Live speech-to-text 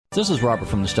This is Robert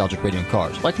from Nostalgic Radio and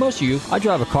Cars. Like most of you, I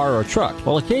drive a car or a truck.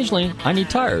 Well, occasionally, I need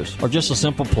tires, or just a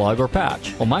simple plug or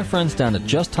patch. Well, my friends down at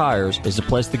Just Tires is the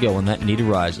place to go when that need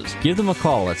arises. Give them a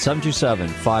call at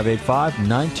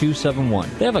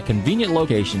 727-585-9271. They have a convenient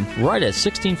location right at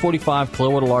 1645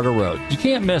 Clearwater Largo Road. You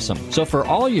can't miss them. So for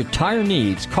all your tire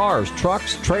needs, cars,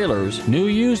 trucks, trailers, new,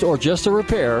 used, or just a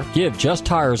repair, give Just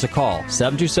Tires a call,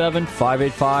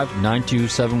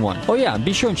 727-585-9271. Oh yeah, and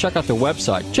be sure and check out their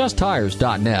website,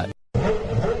 justtires.net.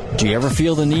 Do you ever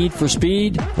feel the need for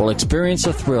speed? Well, experience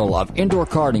the thrill of indoor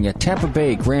karting at Tampa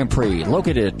Bay Grand Prix,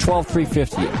 located at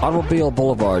 12350 Automobile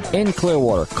Boulevard in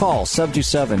Clearwater. Call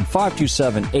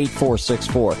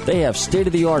 727-527-8464. They have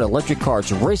state-of-the-art electric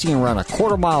karts racing around a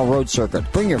quarter-mile road circuit.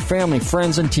 Bring your family,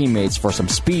 friends, and teammates for some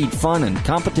speed, fun, and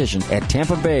competition at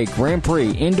Tampa Bay Grand Prix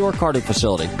Indoor Karting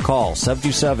Facility. Call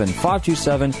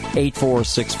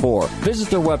 727-527-8464.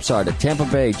 Visit their website at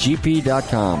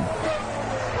tampabaygp.com.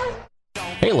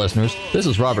 Hey listeners, this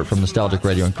is Robert from Nostalgic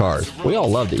Radio and Cars. We all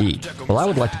love to eat. Well, I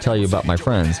would like to tell you about my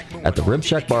friends at the Rib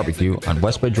Shack Barbecue on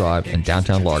West Bay Drive in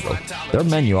downtown Largo. Their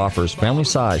menu offers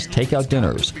family-sized takeout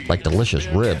dinners like delicious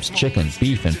ribs, chicken,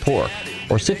 beef, and pork,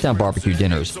 or sit-down barbecue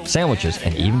dinners, sandwiches,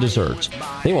 and even desserts.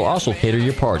 They will also cater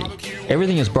your party.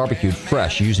 Everything is barbecued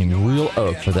fresh using real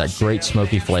oak for that great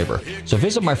smoky flavor. So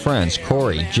visit my friends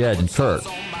Corey, Jed, and Kirk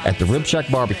at the Rib Shack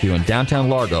Barbecue in downtown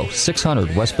Largo,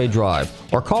 600 West Bay Drive,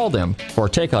 or call them for a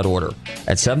takeout order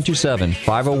at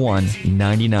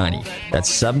 727-501-9090. That's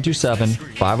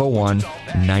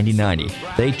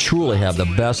 727-501-9090. They truly have the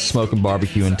best smoking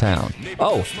barbecue in town.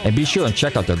 Oh, and be sure and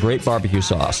check out their great barbecue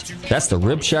sauce. That's the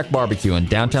Rib Shack Barbecue in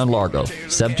downtown Largo,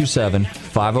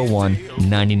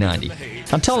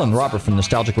 727-501-9090. I'm telling Robert from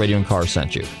Nostalgic Radio and Cars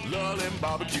sent you.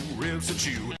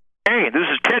 Hey, this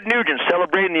is Ted Nugent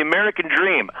celebrating the American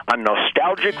dream on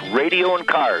Nostalgic Radio and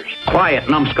Cars. Quiet,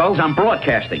 numbskulls, I'm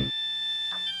broadcasting.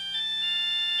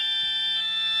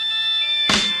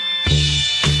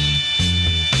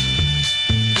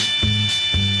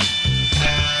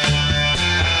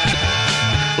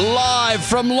 Live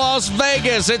from Las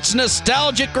Vegas, it's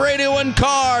Nostalgic Radio and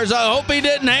Cars. I hope he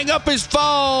didn't hang up his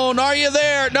phone. Are you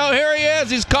there? No, here he is.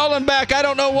 He's calling back. I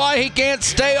don't know why he can't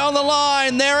stay on the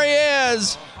line. There he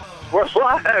is. We're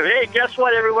live. Hey, guess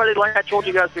what, everybody? Like I told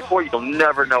you guys before, you'll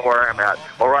never know where I'm at.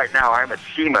 Well, right now, I'm at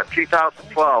SEMA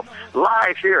 2012,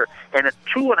 live here in a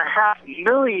 2.5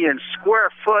 million square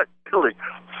foot building,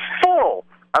 full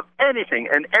of anything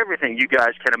and everything you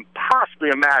guys can possibly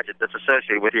imagine that's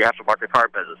associated with the aftermarket car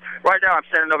business. Right now, I'm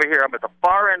standing over here. I'm at the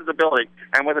far end of the building,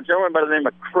 and with a gentleman by the name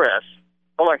of Chris.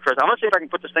 Hold on, Chris. I'm going to see if I can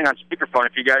put this thing on speakerphone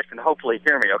if you guys can hopefully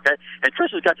hear me, okay? And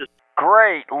Chris has got this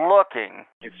great-looking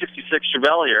 66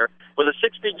 Chevelle here with a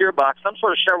 6-speed gearbox, some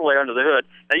sort of Chevrolet under the hood.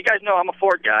 Now, you guys know I'm a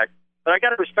Ford guy, but I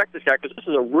got to respect this guy because this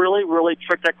is a really, really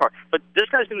tricked-out car. But this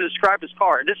guy's going to describe his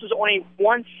car, and this is only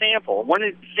one example of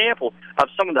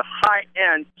some of the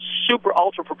high-end, super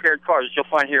ultra-prepared cars that you'll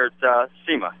find here at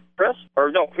SEMA. Chris? Or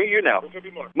no, who are you now? This will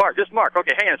be Mark. Mark, this is Mark.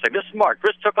 Okay, hang on a second. This is Mark.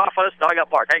 Chris took off on us. Now I got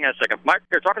Mark. Hang on a second. Mark,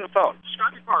 here, talking on the phone.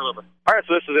 Describe your car a little bit. All right,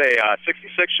 so this is a 66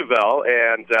 Chevelle,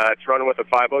 and it's running with a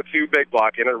 502 big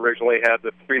block in it. Originally had the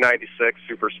 396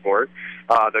 Super Sport.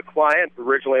 The client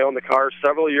originally owned the car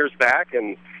several years back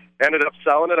and ended up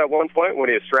selling it at one point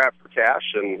when he was strapped for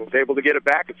cash and was able to get it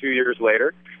back a few years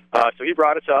later. So he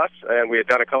brought it to us, and we had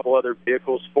done a couple other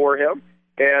vehicles for him.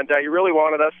 And he really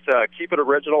wanted us to keep it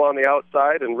original on the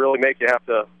outside and really make you have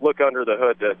to look under the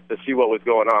hood to see what was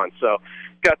going on. So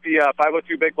it's got the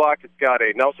 502 big block. It's got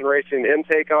a Nelson Racing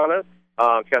intake on it.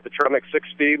 It's got the Tremec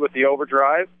 6-speed with the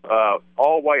overdrive,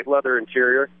 all white leather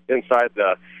interior inside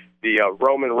the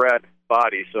Roman red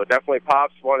body. So it definitely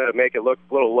pops. Wanted to make it look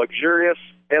a little luxurious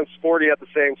and sporty at the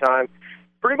same time.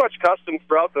 Pretty much custom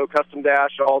throughout, though. Custom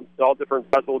dash, all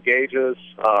different bezel gauges,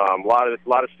 a lot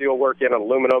of steel work in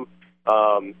aluminum.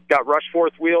 Got Rush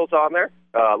 4th wheels on there,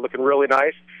 looking really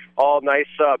nice. All nice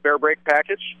bare brake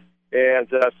package, and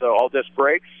so all disc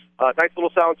brakes. Nice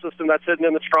little sound system that's sitting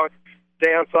in the trunk.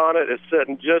 Dance on it is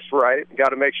sitting just right. Got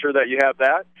to make sure that you have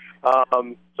that.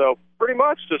 So pretty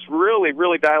much just really,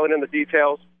 really dialing in the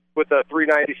details with the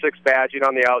 396 badging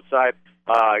on the outside.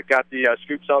 Got the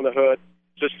scoops on the hood.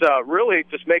 Just really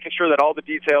just making sure that all the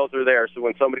details are there. So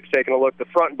when somebody's taking a look, the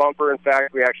front bumper, in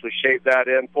fact, we actually shaved that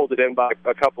in, pulled it in by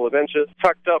a couple of inches,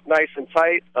 tucked up nice and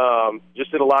tight.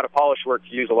 Just did a lot of polish work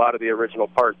to use a lot of the original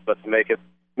parts, but to make it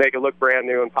look brand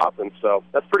new and popping. So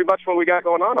that's pretty much what we got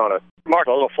going on it. Mark,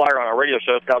 a little flyer on our radio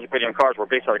show, Nostalgic Radio and Cars. We're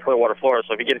based out of Clearwater, Florida.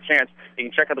 So if you get a chance, you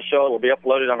can check out the show. It will be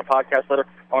uploaded on a podcast later.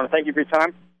 I want to thank you for your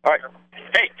time. All right.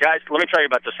 Hey, guys, let me tell you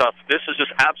about this stuff. This is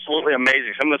just absolutely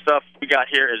amazing. Some of the stuff we got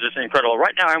here is just incredible.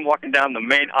 Right now, I'm walking down the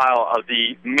main aisle of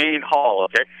the main hall,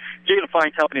 okay? You're going to find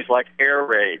companies like Air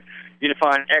Raid. You're going to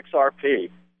find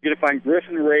XRP. You're going to find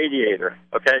Griffin Radiator,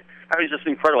 okay? I mean, it's just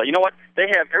incredible. You know what?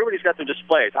 Everybody's got their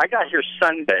displays. I got here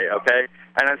Sunday, okay?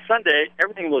 And on Sunday,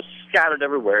 everything was scattered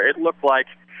everywhere. It looked like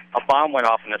a bomb went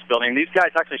off in this building. These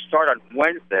guys actually start on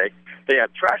Wednesday. They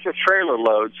have tractor-trailer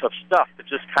loads of stuff that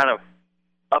just kind of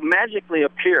magically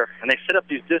appear, and they set up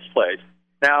these displays.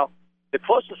 Now, the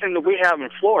closest thing that we have in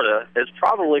Florida is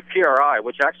probably PRI,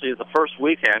 which actually is the first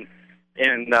weekend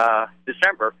in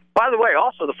December. By the way,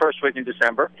 also the first week in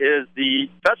December is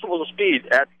the Festivals of Speed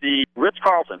at the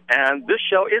Ritz-Carlton, and this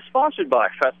show is sponsored by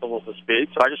Festivals of Speed,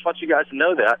 so I just want you guys to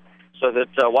know that, so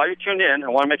that while you're tuned in, I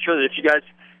want to make sure that if you guys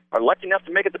are lucky enough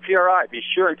to make it to PRI, be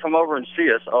sure and come over and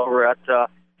see us over at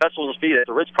Festivals of Speed at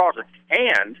the Ritz-Carlton.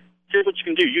 And here's what you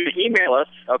can do. You can email us,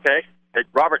 okay, at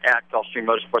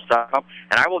robert@gulfstreammotorsports.com,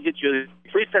 and I will get you a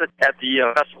free set at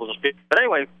the Festivals of Speed. But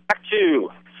anyway, back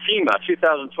to SEMA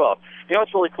 2012. You know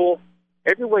what's really cool?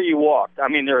 Everywhere you walk, I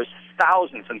mean, there's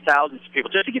thousands and thousands of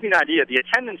people. Just to give you an idea, the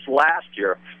attendance last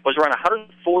year was around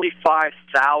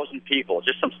 145,000 people.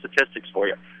 Just some statistics for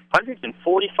you.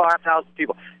 145,000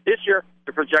 people. This year,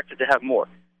 they're projected to have more.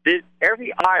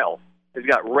 Every aisle has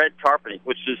got red carpeting,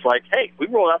 which is like, hey, we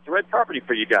rolled out the red carpeting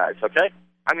for you guys, okay?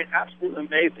 I mean, absolutely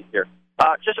amazing here.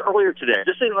 Just earlier today,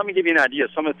 let me give you an idea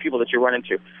of some of the people that you run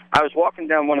into. I was walking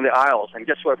down one of the aisles, and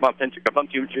guess what I bumped into? I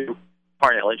bumped into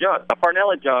Parnelli Jones. Now,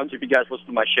 Parnelli Jones, if you guys listen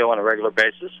to my show on a regular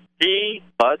basis, he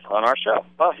was on our show.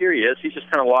 Well, here he is. He's just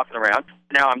kind of walking around.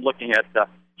 Now I'm looking at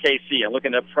KC. I'm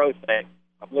looking at ProThing.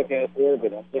 I'm looking at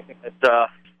Orbit. I'm looking at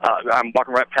I'm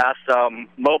walking right past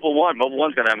Mobile One. Mobile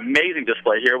One's got an amazing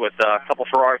display here with a couple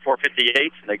Ferrari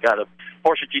 458s, and they got a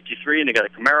Porsche GT3, and they got a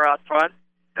Camaro out front.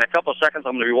 In a couple of seconds,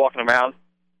 I'm going to be walking around,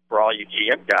 for all you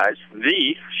GM guys,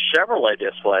 the Chevrolet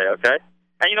display, okay?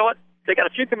 And you know what? They got a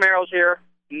few Camaros here,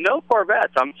 no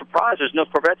Corvettes. I'm surprised there's no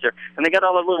Corvettes here. And they got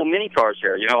all the little mini cars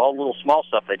here, you know, all the little small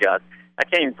stuff they got. I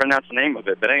can't even pronounce the name of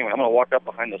it, but anyway, I'm going to walk up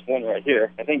behind this one right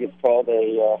here. I think it's called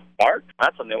a Art.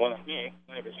 That's a new one. I'm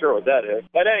not even sure what that is.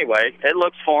 But anyway, it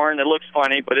looks foreign, it looks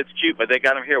funny, but it's cute. But they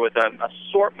got them here with an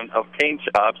assortment of paint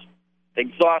jobs,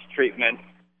 exhaust treatment,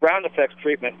 ground effects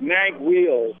treatment, mag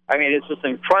wheels. I mean, it's just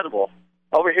incredible.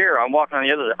 Over here, I'm walking on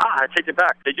the other side. I take it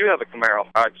back. They do have a Camaro.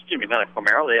 Excuse me, not a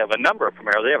Camaro. They have a number of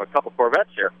Camaros. They have a couple Corvettes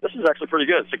here. This is actually pretty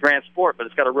good. It's a Grand Sport, but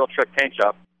it's got a real trick paint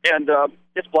job. And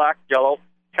it's black, yellow,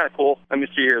 kind of cool. Let me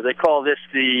see here. They call this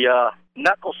the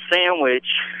Knuckle Sandwich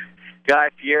Guy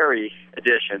Fieri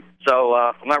edition. So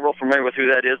I'm not real familiar with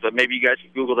who that is, but maybe you guys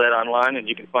can Google that online and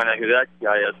you can find out who that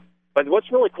guy is. But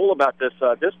what's really cool about this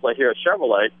display here at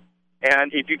Chevrolet,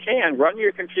 and if you can, run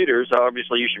your computers.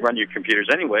 Obviously, you should run your computers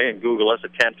anyway, and Google us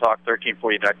at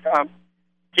TanTalk1340.com.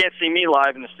 Can't see me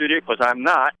live in the studio because I'm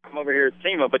not. I'm over here at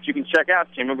SEMA, but you can check out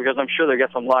SEMA because I'm sure they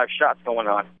got some live shots going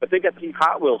on. But they got the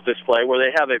Hot Wheels display where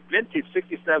they have a vintage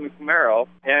 67 Camaro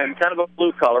and kind of a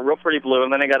blue color, real pretty blue,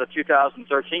 and then they got a 2013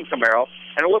 Camaro.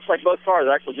 And it looks like both cars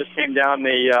actually just came down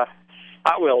the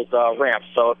Hot Wheels ramp.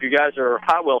 So if you guys are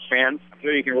Hot Wheels fans, I'm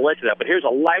sure you can relate to that. But here's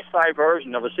a life-size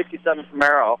version of a 67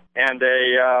 Camaro and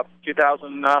a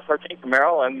 2013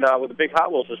 Camaro, and with a big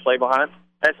Hot Wheels display behind it.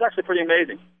 And it's actually pretty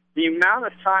amazing. The amount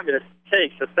of time that it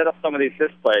takes to set up some of these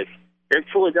displays, it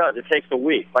truly does. It takes a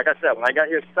week. Like I said, when I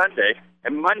got here Sunday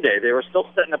and Monday, they were still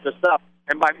setting up this stuff.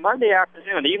 And by Monday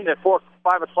afternoon, even at 4,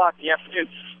 5 o'clock in the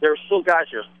afternoon, there were still guys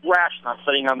here thrashing on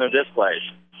setting on their displays.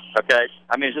 Okay?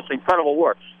 I mean, it's just incredible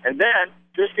work. And then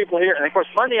there's people here. And, of course,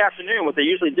 Monday afternoon, what they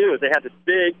usually do is they have this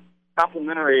big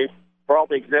complimentary for all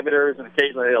the exhibitors, and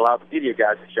occasionally they allow the media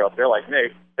guys to show up there like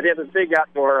me. But they have this big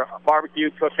outdoor barbecue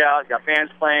cookout, got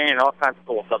bands playing, and all kinds of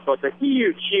cool stuff. So it's a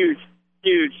huge, huge,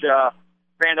 huge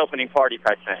grand opening party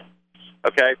type thing.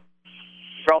 Okay?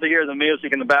 Probably hear the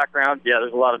music in the background. Yeah,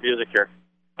 there's a lot of music here.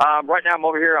 Right now I'm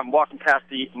over here. I'm walking past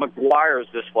the McGuire's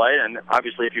display, and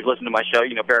obviously if you've listened to my show,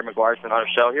 you know Barry McGuire's been on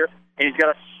our show here. And he's got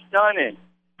a stunning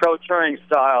Pro Touring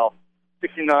style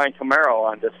 69 Camaro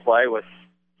on display with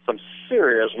some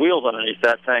serious wheels underneath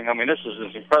that thing. I mean, this is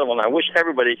just incredible, and I wish I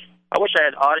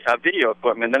had video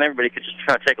equipment, then everybody could just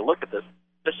kind of take a look at this.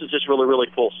 This is just really, really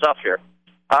cool stuff here.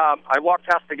 I walked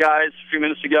past the guys a few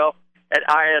minutes ago at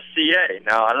ISCA.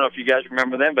 Now, I don't know if you guys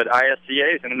remember them, but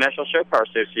ISCA is International Show Car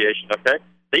Association, okay?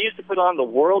 They used to put on the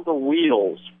World of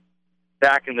Wheels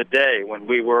back in the day when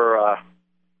we were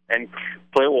in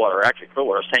Clearwater,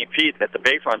 St. Pete at the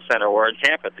Bayfront Center, or in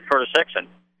Tampa at the Curtis Hickson.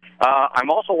 I'm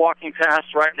also walking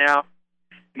past right now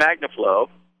MagnaFlow,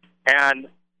 and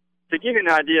to give you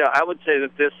an idea, I would say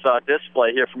that this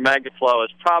display here from MagnaFlow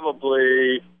is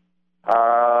probably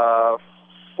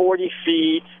 40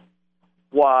 feet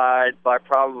wide by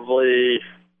probably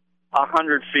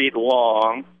 100 feet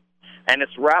long, and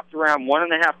it's wrapped around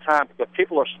 1.5 times because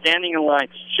people are standing in line.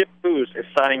 Chip Booth is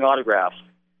signing autographs.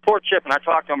 Poor Chip, and I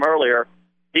talked to him earlier,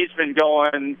 he's been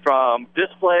going from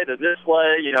display to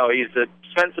display. You know, he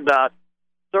spends about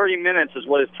 30 minutes is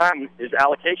what his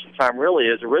allocation time really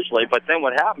is originally. But then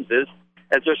what happens is,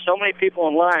 as there's so many people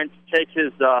in line to take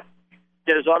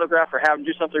get his autograph or have him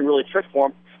do something really trick for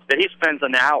him, that he spends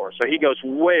an hour. So he goes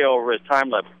way over his time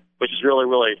limit, which is really,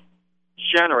 really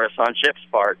generous on Chip's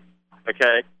part.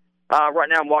 Okay? Right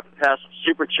now I'm walking past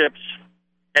Super Chip's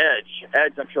Edge.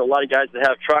 I'm sure a lot of guys that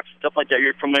have trucks, stuff like that,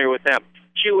 you're familiar with them.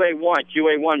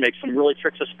 QA1 makes some really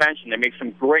trick suspension. They make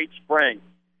some great spring.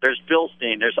 There's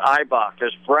Bilstein, there's Eibach,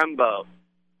 there's Brembo.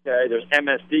 Okay, there's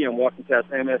MSD. I'm walking past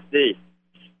MSD.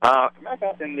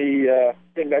 In the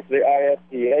getting back to the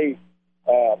ISDA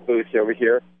booth over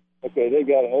here. Okay, they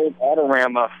got an old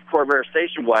Autorama Corvair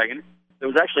station wagon that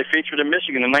was actually featured in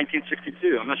Michigan in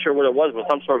 1962. I'm not sure what it was, but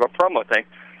some sort of a promo thing,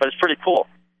 but it's pretty cool.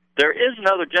 There is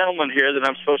another gentleman here that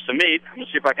I'm supposed to meet. I'm going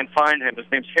to see if I can find him. His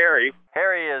name's Harry.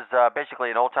 Harry is basically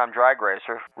an old-time drag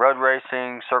racer, road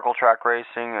racing, circle track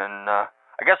racing, and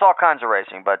I guess all kinds of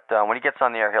racing, but when he gets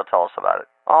on the air, he'll tell us about it.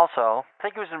 Also, I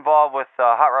think he was involved with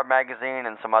Hot Rod Magazine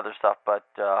and some other stuff, but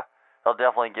he'll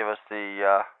definitely give us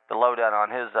the lowdown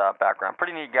on his background.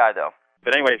 Pretty neat guy, though.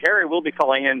 But anyway, Harry will be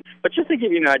calling in. But just to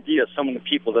give you an idea of some of the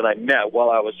people that I met while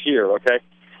I was here, okay,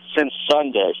 since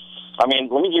Sunday. I mean,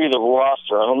 let me give you the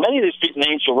roster. I mean, many of these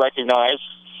names you'll recognize.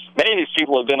 Many of these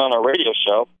people have been on our radio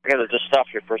show. I got to just stop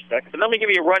here for a second. But let me give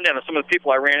you a rundown of some of the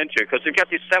people I ran into, because we've got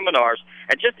these seminars.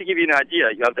 And just to give you an idea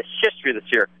of the history that's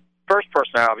here, first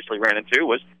person I obviously ran into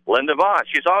was Linda Vaughn.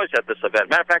 She's always at this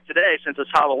event. Matter of fact, today, since it's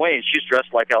Halloween, she's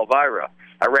dressed like Elvira.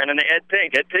 I ran into Ed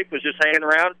Pink. Ed Pink was just hanging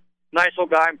around. Nice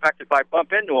old guy. In fact, if I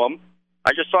bump into him,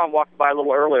 I just saw him walking by a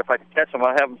little earlier. If I could catch him,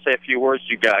 I'll have him say a few words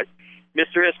to you guys.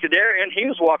 Mr. Escuderian, he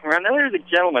was walking around. Now, there's a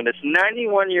gentleman that's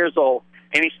 91 years old,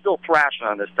 and he's still thrashing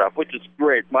on this stuff, which is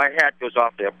great. My hat goes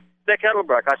off to him. Vic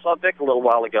Edelbrock, I saw Vic a little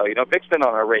while ago. You know, Vic's been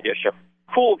on our radio show.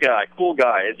 Cool guy.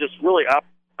 It's just really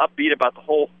upbeat about the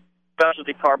whole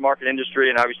specialty car market industry,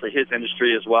 and obviously his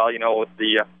industry as well, you know, with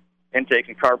the intake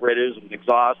and carburetors and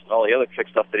exhaust and all the other trick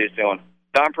stuff that he's doing.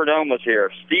 Don Perdome was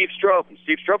here. Steve Strope, and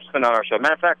Steve Strope's been on our show.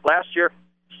 Matter of fact, last year,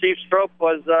 Steve Strope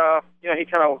was, he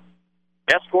kind of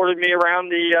escorted me around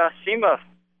the SEMA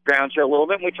grounds here a little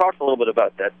bit, and we talked a little bit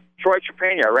about that. Troy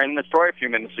Trepania, I ran into Troy a few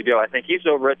minutes ago. I think he's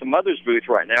over at the Mother's booth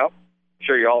right now. I'm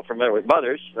sure you're all familiar with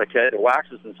Mother's, okay, the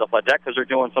waxes and stuff like that, because they're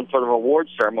doing some sort of awards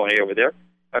ceremony over there,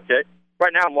 okay.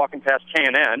 Right now I'm walking past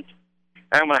K&N, and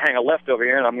I'm going to hang a left over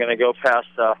here, and I'm going to go past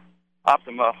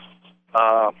Optima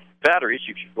batteries.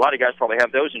 A lot of you guys probably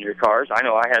have those in your cars. I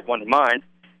know I had one in mine.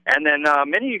 And then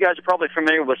many of you guys are probably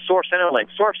familiar with Source Interlink.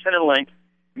 Source Interlink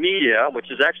Media,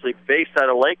 which is actually based out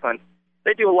of Lakeland,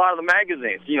 they do a lot of the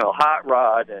magazines, you know, Hot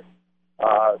Rod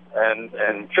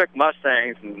and Trick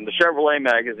Mustangs and the Chevrolet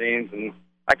magazines, and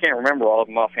I can't remember all of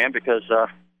them offhand because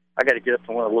I got to get up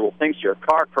to one of the little things here.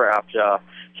 Carcraft,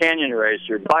 Canyon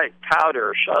Racer, Bike,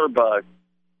 Powder, Shutterbug,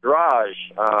 Garage,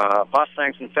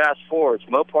 Mustangs and Fast Fords,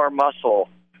 Mopar Muscle,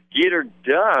 Geeter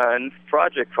Dunn,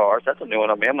 Project Cars, that's a new one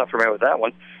on me, I'm not familiar with that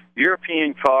one.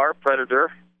 European Car,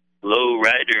 Predator, Low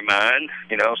Rider Mine,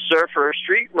 you know, Surfer,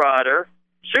 Street Rodder,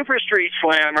 Super Street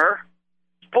Slammer,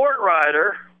 Sport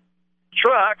Rider,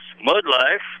 Trucks, Mud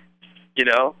Life, you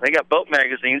know, they got boat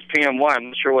magazines, PM1, I'm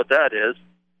not sure what that is,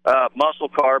 Muscle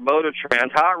Car, Motor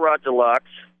Trend, Hot Rod Deluxe,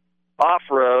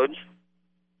 Off-Road,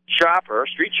 Chopper,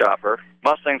 Street Chopper,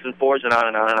 Mustangs and Fords, and on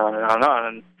and on and on and on and on.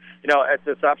 And, you know,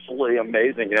 it's absolutely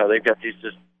amazing. You know, they've got these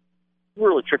just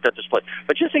really tricked out displays.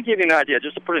 But just to give you an idea,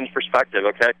 just to put it in perspective,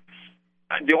 okay,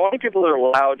 the only people that are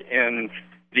allowed in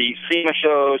the SEMA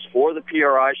shows or the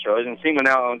PRI shows, and SEMA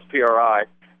now owns PRI,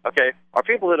 okay, are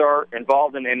people that are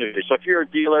involved in the industry. So if you're a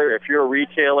dealer, if you're a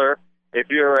retailer, if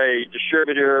you're a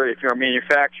distributor, if you're a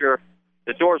manufacturer,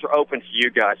 the doors are open to you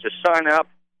guys. Just sign up.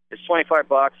 It's $25,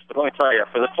 but let me tell you,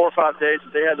 for the 4 or 5 days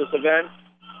that they had this event,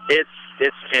 it's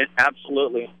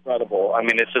absolutely incredible. I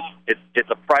mean,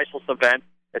 it's a priceless event.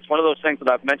 It's one of those things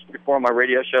that I've mentioned before on my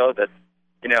radio show that,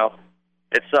 you know,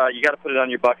 it's you got to put it on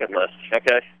your bucket list.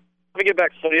 Okay. Let me get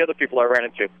back to some of the other people I ran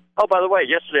into. Oh, by the way,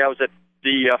 yesterday I was at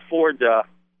the Ford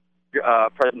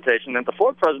presentation, and at the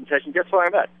Ford presentation, guess who I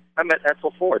met? I met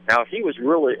Edsel Ford. Now, he was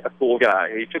really a cool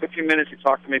guy. He took a few minutes. He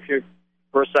talked to me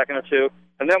for a second or two.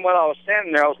 And then when I was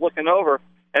standing there, I was looking over,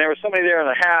 and there was somebody there in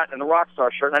a hat and a rock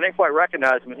star shirt, and I didn't quite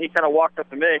recognize him. And he kind of walked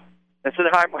up to me, and said,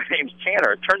 "Hi, my name's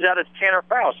Tanner." It turns out it's Tanner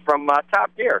Faust from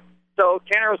Top Gear. So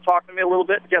Tanner was talking to me a little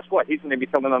bit. Guess what? He's going to be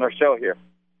coming on our show here.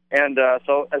 And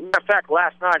so, as a matter of fact,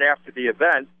 last night after the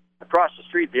event, across the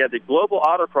street, they had the Global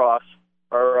Autocross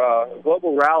or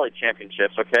Global Rally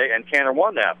Championships, okay? And Tanner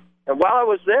won that. And while I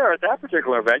was there at that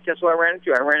particular event, guess what I ran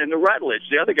into? I ran into Rutledge,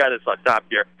 the other guy that's on Top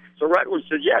Gear. So Rutledge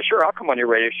said, "Yeah, sure, I'll come on your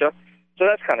radio show." So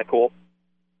that's kind of cool.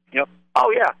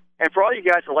 Oh, yeah. And for all you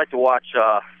guys that like to watch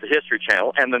the History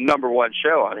Channel, and the #1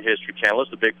 show on the History Channel, is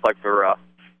the big plug for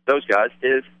those guys,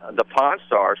 is the Pawn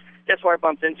Stars. Guess what I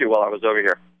bumped into while I was over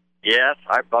here? Yes,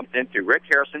 I bumped into Rick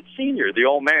Harrison Sr., the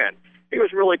old man. He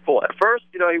was really cool. At first,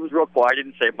 he was real quiet. He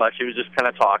didn't say much. He was just kind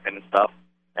of talking and stuff.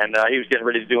 And he was getting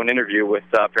ready to do an interview with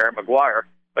Barry McGuire.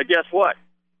 But guess what?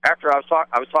 After I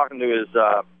was talking to his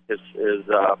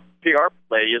PR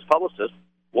lady, his publicist,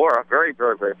 Laura, very,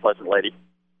 very, very pleasant lady.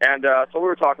 And so we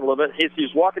were talking a little bit. He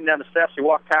was walking down the steps. He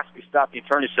walked past me, stopped me,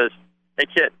 turned. He says, "Hey,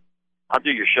 kid, I'll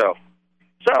do your show."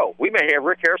 So we may have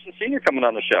Rick Harrison Sr. coming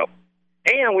on the show.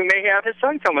 And we may have his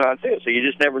son coming on, too, so you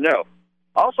just never know.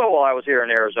 Also, while I was here in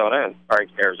Arizona,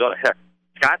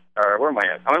 Scott, or where am I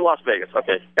at? I'm in Las Vegas.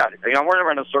 Okay, got it. I'm running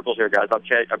around in circles here, guys. I'm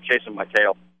chasing my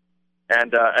tail.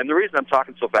 And the reason I'm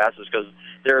talking so fast is because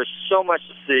there is so much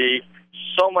to see,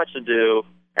 so much to do,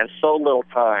 and so little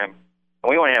time. And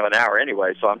we only have an hour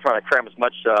anyway, so I'm trying to cram as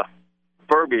much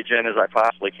verbiage in as I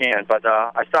possibly can. But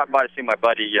I stopped by to see my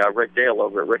buddy Rick Dale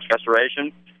over at Rick's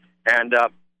Restoration, and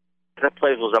that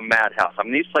place was a madhouse. I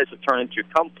mean, these places have turned into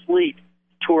complete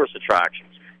tourist attractions.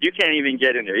 You can't even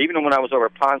get in there. Even when I was over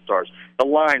at Pawn Stars, the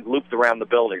line looped around the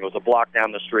building. It was a block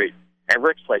down the street. And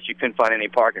Rick's place, you couldn't find any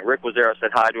parking. Rick was there. I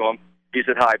said hi to him. He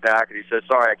said hi back, and he said,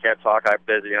 "Sorry, I can't talk. I'm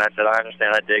busy." And I said, "I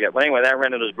understand. I dig it." But anyway, I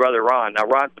ran into his brother, Ron. Now,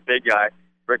 Ron's the big guy,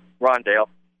 Ron Dale.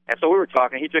 And so we were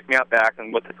talking. He took me out back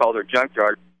in what they call their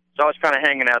junkyard. So I was kind of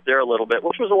hanging out there a little bit,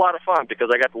 which was a lot of fun because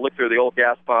I got to look through the old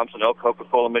gas pumps and old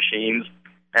Coca-Cola machines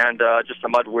and just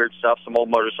some other weird stuff, some old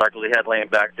motorcycles he had laying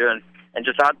back there, and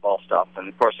just oddball stuff. And,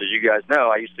 of course, as you guys know,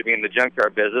 I used to be in the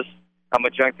junkyard business. I'm a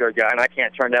junkyard guy, and I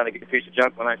can't turn down a good piece of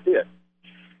junk when I see it.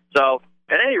 So,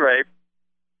 at any rate,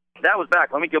 that was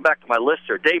back. Let me go back to my list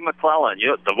here. Dave McClellan,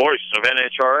 the voice of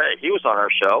NHRA. He was on our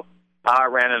show. I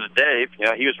ran into Dave.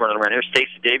 He was running around here.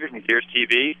 Stacey Davis from Gears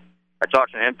TV. I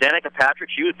talked to him. Danica Patrick,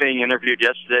 she was being interviewed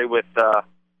yesterday with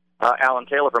Alan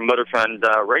Taylor from Motor Trend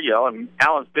Radio. And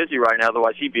Alan's busy right now,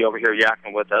 otherwise he'd be over here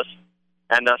yakking with us.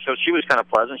 And so she was kind of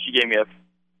pleasant. She gave me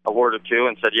a word or two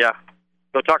and said, "Yeah,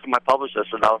 go talk to my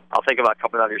publicist, and I'll think about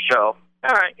coming on your show."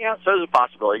 All right, yeah, so there's a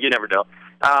possibility. You never know.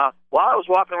 While I was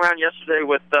walking around yesterday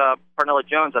with Parnella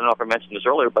Jones, I don't know if I mentioned this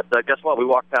earlier, but guess what? We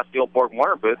walked past the old Borg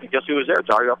Warner booth, and guess who was there?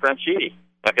 Dario Franchitti,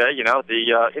 okay,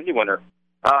 the Indy winner.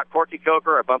 Corky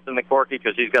Coker, I bumped into Corky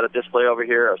because he's got a display over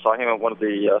here. I saw him at one of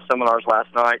the seminars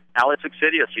last night. Alex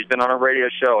Exidius, he's been on a radio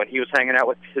show, and he was hanging out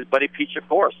with his buddy Pete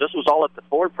Forrest. This was all at the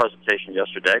Ford presentation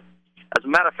yesterday. As a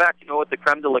matter of fact, you know what the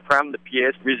creme de la creme, the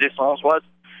pièce résistance was?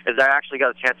 Is I actually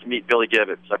got a chance to meet Billy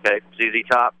Gibbons, okay, ZZ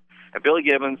Top. And Billy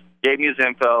Gibbons gave me his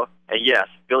info, and yes,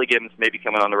 Billy Gibbons may be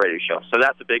coming on the radio show. So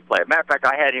that's a big play. Matter of fact,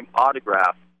 I had him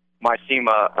autograph my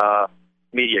SEMA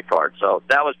media card. So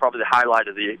that was probably the highlight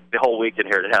of the whole weekend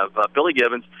here, to have Billy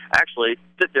Gibbons actually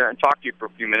sit there and talk to you for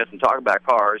a few minutes and talk about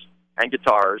cars and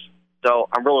guitars. So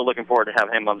I'm really looking forward to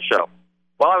having him on the show.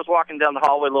 While I was walking down the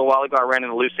hallway a little while ago, I ran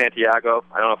into Lou Santiago.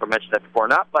 I don't know if I mentioned that before or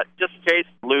not, but just in case,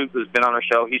 Lou has been on our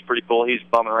show. He's pretty cool. He's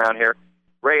bumming around here.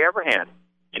 Ray Everhand,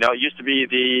 used to be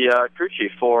the crew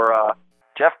chief for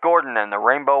Jeff Gordon and the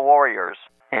Rainbow Warriors.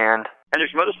 And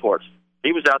Hendricks Motorsports.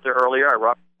 He was out there earlier.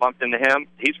 I bumped into him.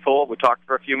 He's cool. We talked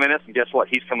for a few minutes, and guess what?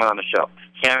 He's coming on the show.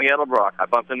 Cami Edelbrock. I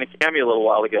bumped into Cami a little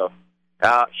while ago.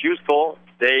 She was cool.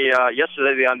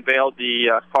 Yesterday they unveiled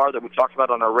the car that we talked about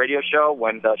on our radio show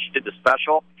when she did the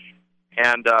special.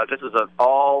 And this is an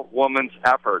all-woman's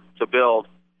effort to build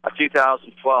a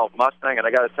 2012 Mustang. And I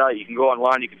got to tell you, you can go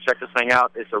online, you can check this thing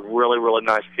out. It's a really, really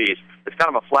nice piece. It's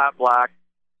kind of a flat black,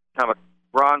 kind of a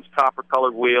bronze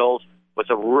copper-colored wheels with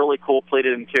a really cool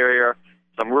pleated interior.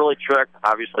 Some really tricked,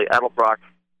 obviously, Edelbrock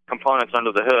components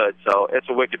under the hood. So it's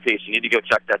a wicked piece. You need to go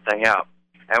check that thing out.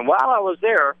 And while I was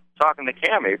there talking to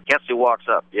Cammy, guess who walks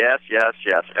up? Yes.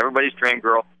 Everybody's dream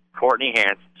girl, Courtney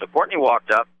Hanson. So Courtney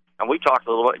walked up, and we talked a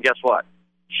little bit, and guess what?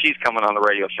 She's coming on the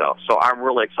radio show. So I'm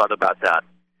really excited about that.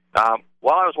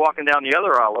 While I was walking down the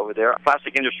other aisle over there,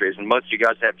 Classic Industries, and most of you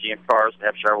guys have GM cars,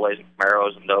 have Chevrolets and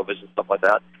Camaros and Novas and stuff like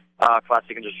that.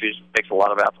 Classic Industries makes a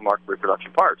lot of aftermarket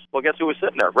reproduction parts. Well, guess who was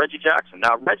sitting there? Reggie Jackson.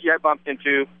 Now, Reggie, I bump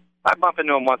into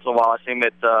him once in a while. I see him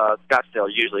at Scottsdale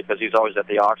usually because he's always at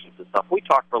the auctions and stuff. We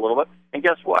talked for a little bit, and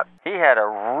guess what? He had a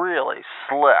really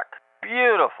slick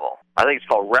beautiful. I think it's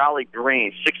called Rally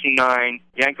Green, 69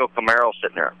 Yanko Camaro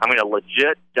sitting there. I mean, a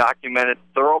legit, documented,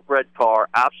 thoroughbred car,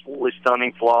 absolutely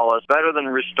stunning, flawless, better than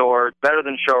restored, better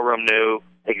than showroom new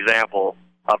example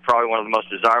of probably one of the most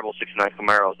desirable 69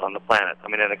 Camaros on the planet. I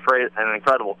mean, an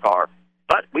incredible car.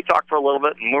 But we talked for a little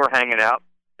bit, and we were hanging out.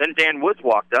 Then Dan Woods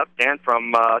walked up, Dan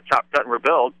from Chop Cut and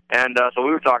Rebuild, and so we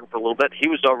were talking for a little bit. He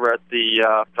was over at the,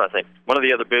 I think, one of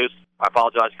the other booths. I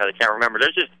apologize because I can't remember.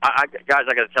 There's just, guys,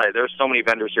 I got to tell you, there's so many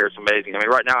vendors here. It's amazing. I mean,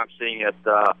 right now I'm sitting at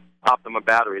Optima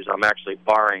Batteries. I'm actually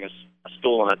borrowing a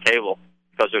stool and a table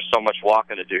because there's so much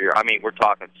walking to do here. I mean, we're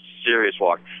talking serious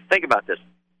walking. Think about this: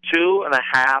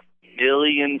 2.5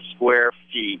 million square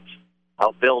feet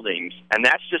of buildings, and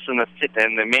that's just in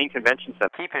the main convention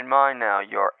center. Keep in mind now,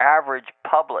 your average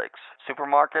Publix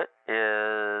supermarket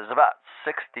is about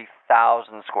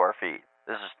 60,000 square feet.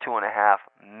 This is 2.5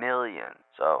 million.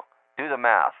 So do the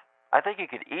math. I think you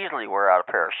could easily wear out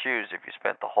a pair of shoes if you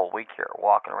spent the whole week here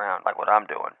walking around like what I'm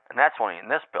doing. And that's only in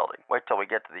this building. Wait till we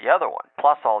get to the other one.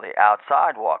 Plus all the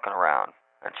outside walking around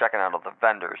and checking out all the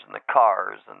vendors and the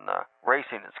cars and the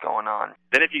racing that's going on.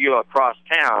 Then if you go across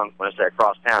town, when I say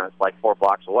across town, it's like 4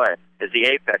 blocks away, is the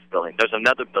Apex building. There's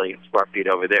another 1 billion square feet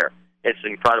over there. It's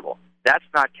incredible. That's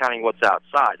not counting what's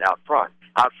outside, out front.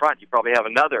 Out front, you probably have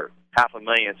another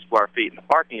 500,000 square feet in the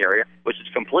parking area, which is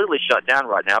completely shut down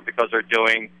right now because they're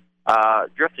doing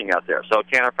drifting out there. So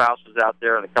Tanner Faust is out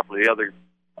there, and a couple of the other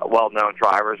well-known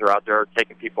drivers are out there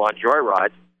taking people on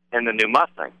joyrides in the new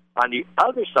Mustang. On the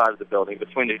other side of the building,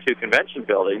 between the two convention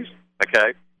buildings,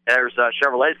 okay, there's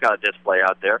Chevrolet's got a display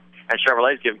out there, and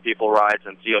Chevrolet's giving people rides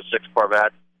in Z06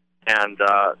 Corvettes, and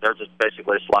they're just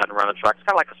basically sliding around the track. It's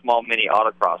kind of like a small mini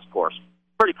autocross course.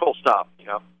 Pretty cool stuff, you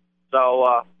know.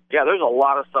 So, yeah, there's a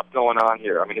lot of stuff going on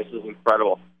here. I mean, this is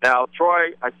incredible. Now,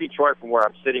 Troy, I see Troy from where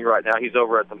I'm sitting right now. He's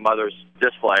over at the Mother's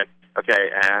display,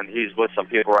 okay, and he's with some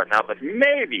people right now. But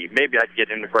maybe I could get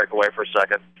him to break away for a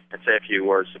second and say a few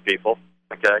words to people,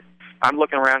 okay? I'm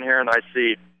looking around here, and I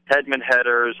see Hedman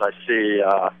Headers. I see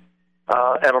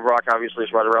Edelbrock, obviously,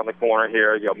 is right around the corner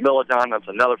here. You know, Milodon, that's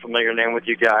another familiar name with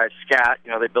you guys. Scat,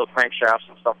 you know, they build crankshafts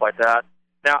and stuff like that.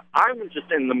 Now, I'm just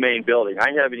in the main building.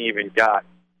 I haven't even got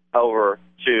over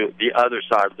to the other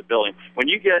side of the building. When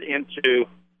you get into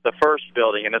the first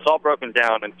building, and it's all broken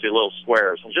down into little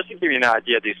squares, and just to give you an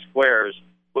idea, these squares,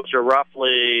 which are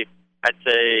roughly, I'd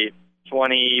say,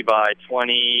 20 by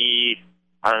 20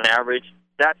 on an average,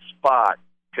 that spot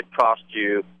could cost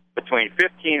you between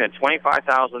 $15,000 and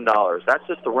 $25,000. That's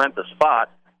just to rent the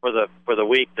spot for the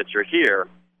week that you're here.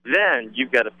 Then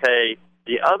you've got to pay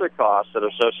the other costs that are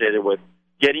associated with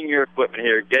getting your equipment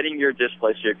here, getting your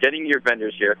displays here, getting your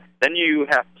vendors here. Then you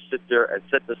have to sit there and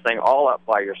set this thing all up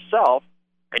by yourself,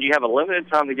 and you have a limited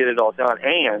time to get it all done,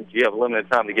 and you have a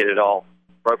limited time to get it all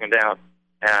broken down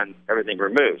and everything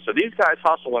removed. So these guys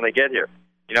hustle when they get here.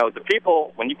 You know, the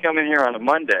people, when you come in here on a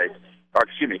Monday, or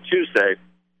excuse me, Tuesday,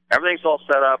 everything's all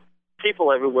set up,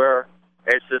 people everywhere.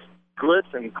 It's just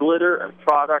glitz and glitter and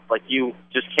product like you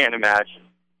just can't imagine,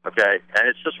 okay? And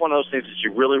it's just one of those things that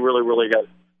you really, really, really got to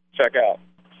check out.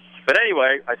 But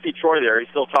anyway, I see Troy there. He's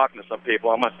still talking to some people.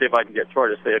 I'm going to see if I can get Troy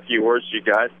to say a few words to you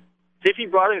guys. See if he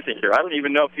brought anything here. I don't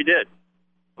even know if he did.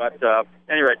 But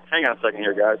anyway, hang on a second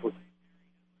here, guys. Let's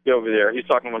go over there. He's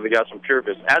talking to one of the guys from Pure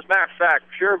Vision. As a matter of fact,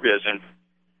 Pure Vision,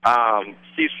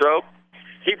 Steve Stroke,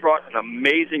 he brought an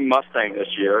amazing Mustang this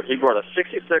year. He brought a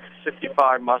 66,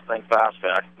 65 Mustang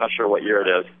Fastback. I'm not sure what year it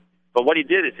is. But what he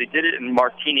did is he did it in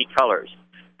martini colors.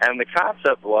 And the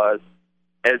concept was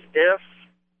as if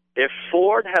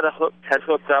Ford had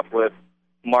hooked up with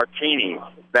Martini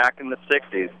back in the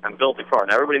 60s and built a car.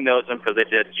 Now, everybody knows them because they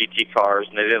did GT cars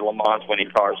and they did Le Mans winning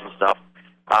cars and stuff.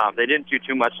 They didn't do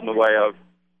too much in the way of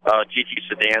GT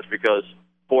sedans because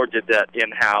Ford did that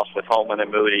in-house with Holman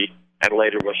and Moody and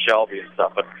later with Shelby and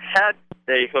stuff. But had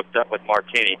they hooked up with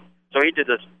Martini, so he did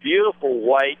this beautiful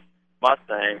white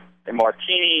Mustang and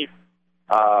Martini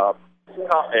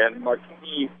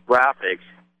graphics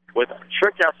with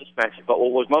tricked-out suspension. But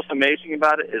what was most amazing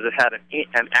about it is it had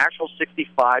an actual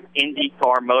 65 Indy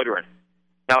car motor in it.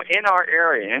 Now, in our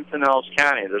area, in Pinellas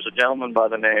County, there's a gentleman by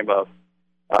the name of,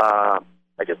 I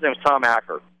guess his name was Tom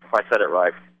Acker, if I said it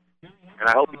right. And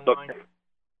I hope he took it.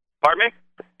 Pardon me?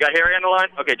 You got Harry on the line?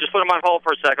 Okay, just put him on hold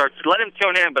for a second. Or let him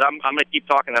tune in, but I'm going to keep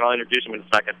talking, and I'll introduce him in a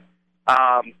second.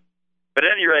 But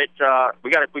at any rate, we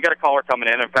got a caller coming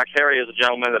in. In fact, Harry is a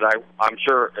gentleman that I'm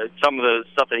sure some of the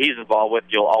stuff that he's involved with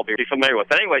you'll all be familiar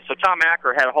with. Anyway, so Tom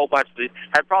Acker had a whole bunch of these,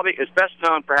 had probably is best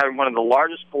known for having one of the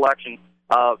largest collections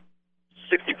of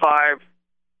 65,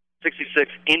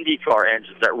 66 Indy car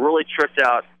engines that really tricked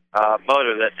out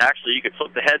motor that actually you could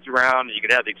flip the heads around, and you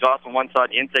could have the exhaust on one side,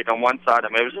 the intake on one side. I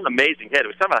mean, it was an amazing head.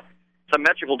 It was kind of a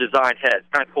symmetrical design head.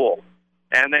 It's kind of cool.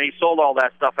 And then he sold all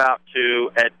that stuff out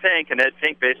to Ed Pink, and Ed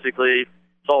Pink basically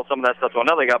sold some of that stuff to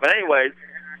another guy. But anyway,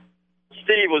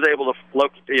 Steve was able to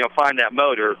find that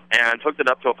motor and hooked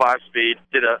it up to a 5-speed.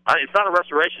 It's not a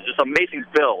restoration, it's just an amazing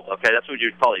build. Okay, that's what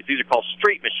you'd call these. These are called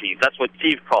street machines. That's what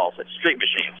Steve calls it, street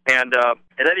machines. And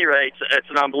at any rate, it's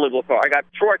an unbelievable car. I got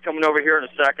Troy coming over here in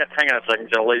a second. Hang on a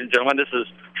second, ladies and gentlemen. This is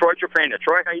Troy Trepania.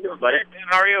 Troy, how you doing, buddy? Hey,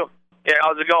 how are you? Yeah,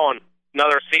 how's it going?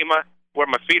 Another SEMA where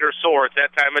my feet are sore. It's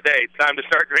that time of day. It's time to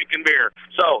start drinking beer.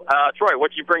 So, Troy,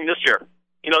 what did you bring this year?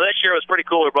 You know, this year was pretty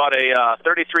cool. We brought a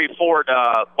 33 Ford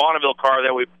Bonneville car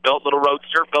that we built, little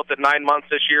roadster, built it 9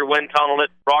 months this year, wind tunneled it,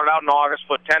 brought it out in August,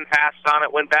 put 10 passes on it,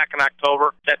 went back in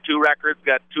October, set 2 records,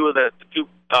 got two of the two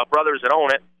brothers that own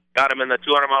it, got them in the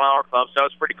 200-mile-an-hour club, so that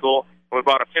was pretty cool. And we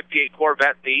brought a 58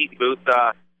 Corvette in the Eaton booth,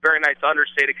 very nice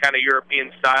understated kind of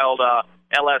European-styled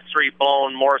LS3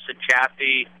 blown Morrison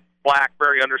chassis, black,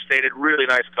 very understated, really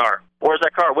nice car. Where's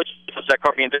that car? Which is that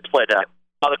car being displayed at?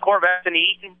 The Corvette's in the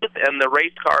Eaton booth, and the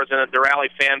race cars in the Rally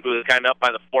fan booth, kind of up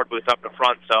by the Ford booth up in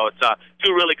front. So it's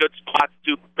 2 really good spots,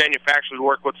 2 manufacturers we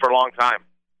worked with for a long time.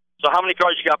 So how many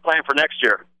cars you got planned for next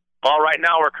year? Well, right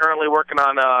now we're currently working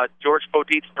on George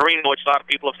Poteet's Torino, which a lot of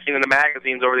people have seen in the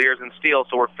magazines over the years in steel.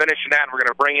 So we're finishing that, and we're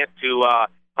going to bring it to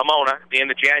Pomona at the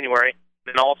end of January.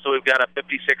 And also we've got a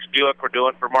 56 Buick we're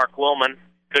doing for Mark Willman,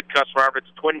 good customer. It's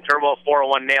twin-turbo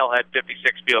 401 nailhead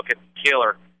 56 Buick. It's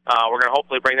killer. We're going to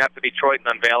hopefully bring that to Detroit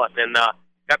and unveil it, and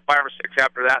got 5 or 6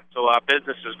 after that. So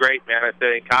business is great, man.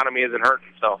 The economy isn't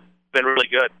hurting, so it's been really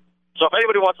good. So if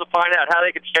anybody wants to find out how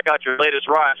they can check out your latest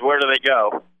rides, where do they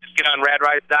go? Just get on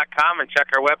radrides.com and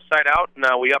check our website out, and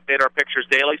we update our pictures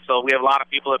daily, so we have a lot of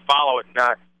people that follow it and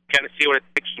kind of see what it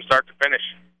takes from start to finish.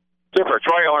 Super.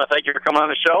 Troy, I want to thank you for coming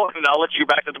on the show, and I'll let you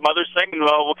get back to the Mother's thing, and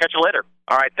we'll catch you later.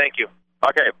 All right, thank you.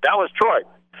 Okay, that was Troy.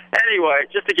 Anyway,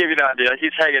 just to give you an idea,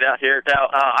 he's hanging out here. Now,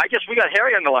 I guess we got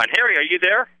Harry on the line. Harry, are you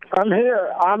there? I'm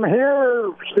here. I'm here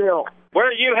still.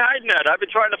 Where are you hiding at? I've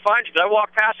been trying to find you. I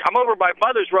walked past you. I'm over by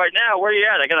Mother's right now. Where are you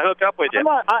at? I got to hook up with you.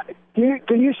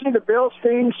 Can you see the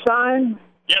Bilstein sign?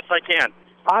 Yes, I can.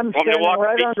 I'm standing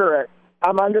right under it.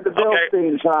 I'm under the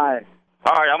Bilstein sign.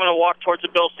 All right, I'm going to walk towards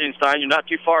the Bilstein sign. You're not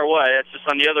too far away. It's just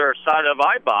on the other side of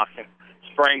Eibach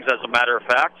Springs, as a matter of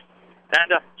fact.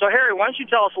 And so, Harry, why don't you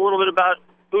tell us a little bit about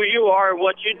who you are,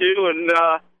 what you do, and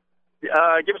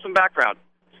give us some background.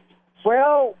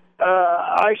 Well,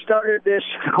 I started this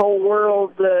whole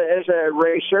world as a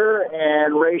racer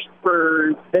and raced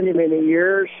for many, many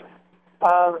years.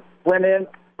 Went in,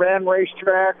 ran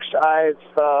racetracks. I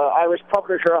was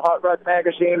publisher of Hot Rod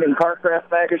Magazine and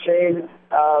Carcraft Magazine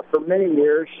for many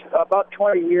years, about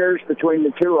 20 years between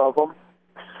the two of them.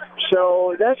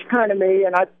 So that's kind of me,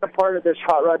 and I've been part of this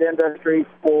hot rod industry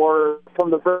from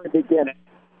the very beginning.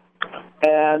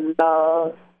 And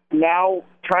now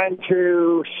trying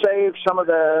to save some of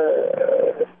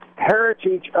the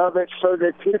heritage of it so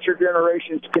that future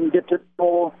generations can get to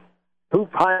know who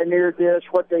pioneered this,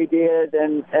 what they did,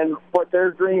 and what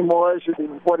their dream was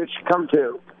and what it's come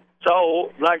to.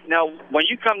 So, like now, when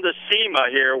you come to SEMA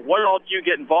here, what all do you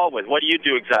get involved with? What do you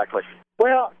do exactly?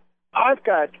 Well, I've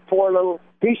got 4 little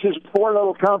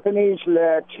companies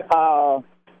that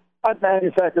I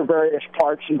manufacture various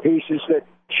parts and pieces that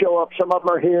show up. Some of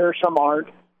them are here, some aren't.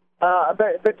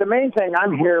 But the main thing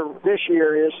I'm here this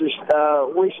year is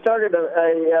we started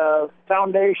a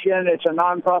foundation. It's a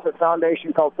nonprofit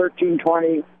foundation called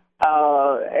 1320.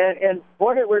 And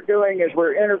what we're doing is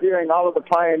we're interviewing all of the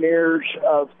pioneers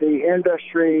of the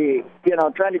industry,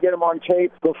 trying to get them on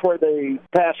tape before they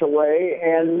pass away,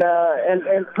 and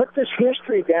put this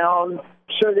history down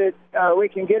so that we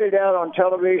can get it out on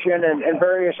television and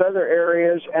various other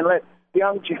areas and let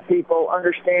young people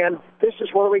understand this is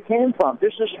where we came from.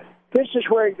 This is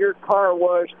where your car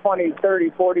was 20,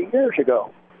 30, 40 years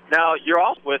ago. Now, you're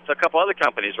off with a couple other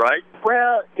companies, right?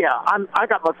 Well, yeah, I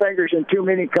got my fingers in too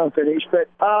many companies, but,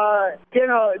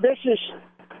 this is,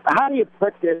 how do you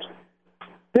put this?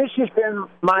 This has been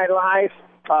my life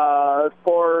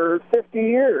for 50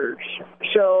 years.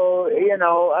 So,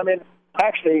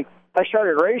 actually, I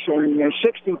started racing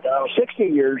 60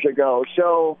 years ago,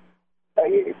 so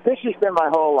this has been my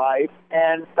whole life,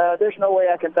 and there's no way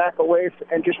I can back away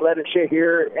and just let it sit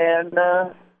here and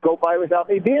go by without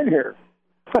me being here.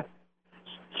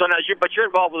 So now, you're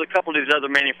involved with a couple of these other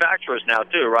manufacturers now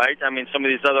too, right? I mean, some of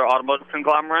these other automotive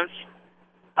conglomerates.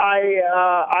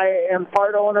 I am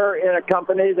part owner in a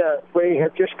company that we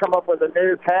have just come up with a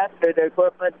new patented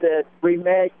equipment that we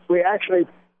make. We actually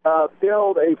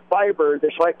build a fiber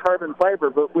that's like carbon fiber,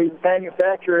 but we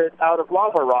manufacture it out of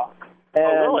lava rock.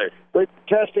 And really? we're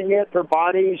testing it for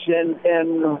bodies and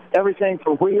everything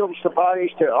from wheels to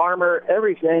bodies to armor,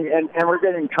 everything, and we're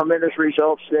getting tremendous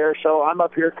results there. So I'm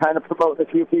up here kind of promoting a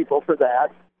few people for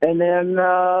that. And then,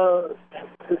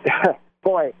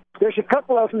 boy, there's a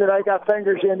couple of them that I got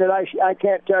fingers in that I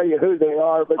can't tell you who they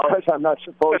are because I'm not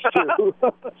supposed to.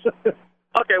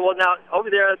 Okay, well, now, over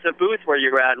there at the booth where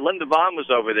you're at, Linda Vaughn was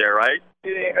over there, right?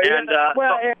 And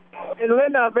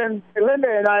Linda and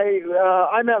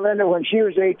I met Linda when she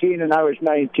was 18 and I was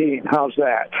 19. How's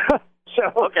that?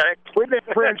 So okay. We've been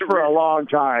friends for a long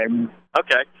time.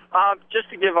 Okay. Just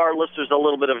to give our listeners a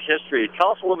little bit of history,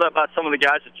 tell us a little bit about some of the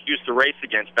guys that you used to race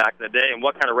against back in the day and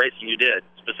what kind of racing you did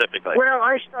specifically. Well,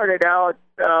 I started out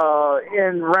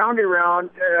in roundy round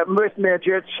with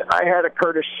midgets. I had a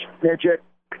Curtis midget.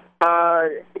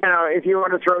 If you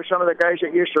want to throw some of the guys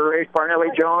that used to race,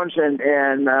 Parnelli Jones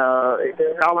and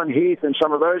Alan Heath and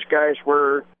some of those guys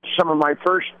were some of my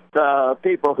first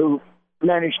people who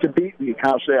managed to beat me.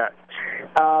 How's that?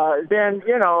 Then,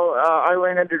 I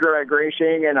went into drag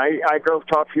racing, and I drove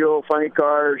top fuel, funny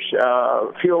cars,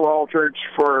 fuel altereds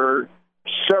for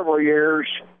several years.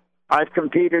 I've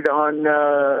competed on,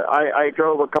 I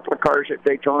drove a couple of cars at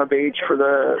Daytona Beach for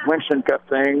the Winston Cup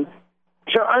thing.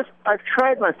 So I've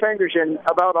tried my fingers in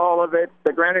about all of it.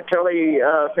 The Granatelli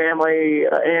family,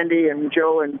 Andy and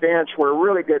Joe and Vince, were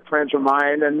really good friends of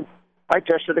mine, and I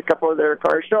tested a couple of their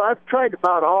cars. So I've tried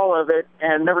about all of it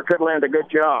and never could land a good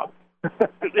job.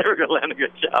 Never could land a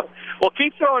good job. Well,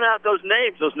 keep throwing out those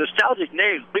names, those nostalgic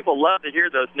names. People love to hear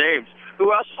those names.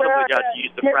 Who else some of the guys you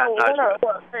used to fraternize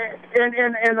with?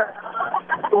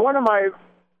 One of my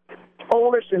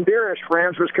oldest and dearest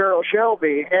friends was Carol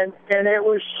Shelby, and it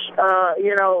was,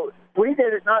 we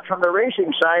did it not from the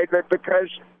racing side, but because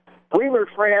we were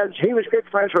friends. He was good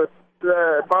friends with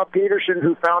Bob Peterson,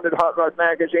 who founded Hot Rod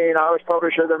Magazine. I was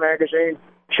publisher of the magazine.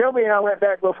 Shelby and I went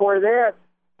back before that,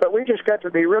 but we just got to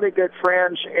be really good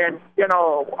friends, and,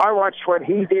 I watched what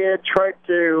he did, tried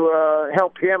to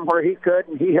help him where he could,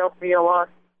 and he helped me a lot.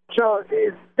 So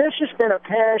this has been a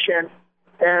passion,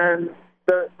 and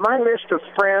my list of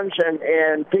friends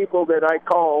and people that I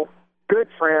call good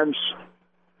friends,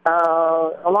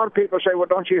 a lot of people say, well,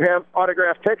 don't you have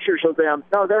autographed pictures of them?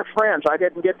 No, they're friends. I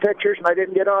didn't get pictures, and I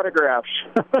didn't get autographs.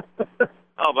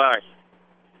 Oh, bye.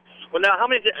 Well, now, how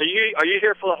many are you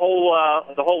here for the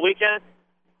whole weekend?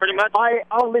 Pretty much.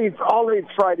 I'll leave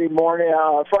Friday morning,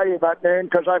 Friday about noon,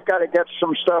 because I've got to get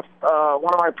some stuff.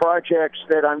 One of my projects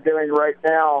that I'm doing right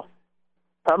now.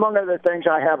 Among other things,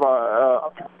 I have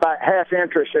a half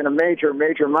interest in a major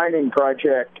mining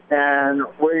project, and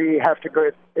we have to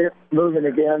get it moving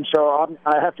again. So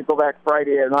I have to go back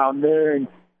Friday around noon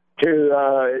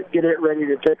to get it ready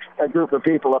to take a group of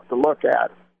people up to look at.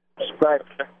 But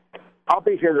I'll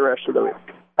be here the rest of the week.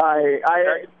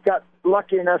 I got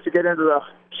lucky enough to get into the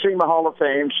SEMA Hall of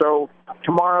Fame, so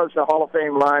tomorrow's the Hall of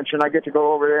Fame lunch, and I get to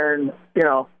go over there and,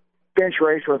 bench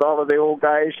race with all of the old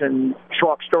guys and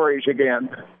swap stories again.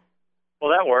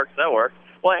 Well, that works. Well,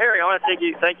 Harry, I want to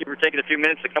thank you for taking a few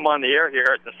minutes to come on the air here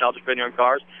at Nostalgic Video and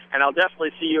Cars, and I'll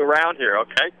definitely see you around here,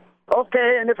 okay?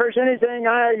 Okay, and if there's anything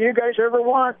you guys ever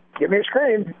want, give me a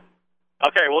scream.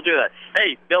 Okay, we'll do that.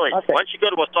 Hey, Billy, okay. Why don't you go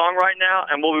to a song right now,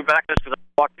 and we'll be back because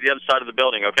I'll walk to the other side of the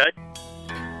building, okay?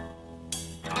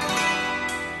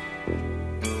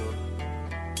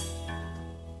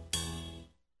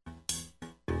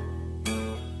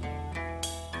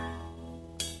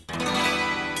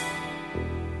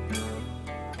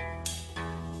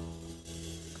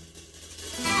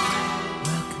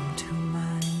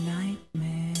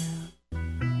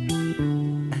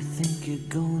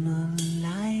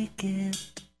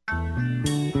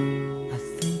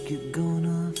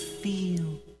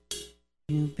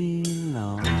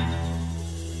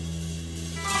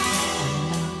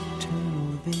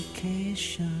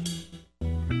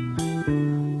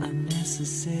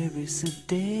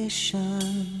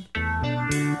 Sedation.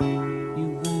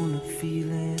 You wanna feel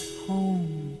at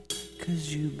home, 'cause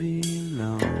you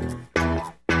belong.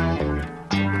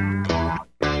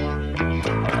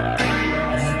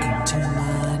 Welcome to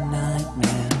my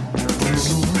nightmare.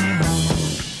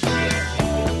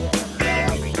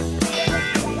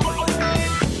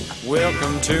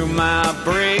 Welcome to my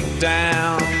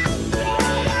breakdown.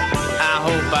 I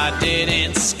hope I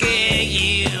didn't scare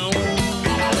you.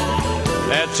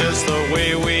 That's just the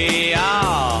way we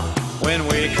are when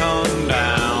we come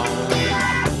down.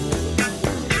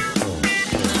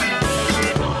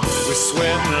 We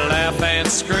sweat and laugh and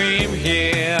scream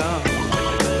here,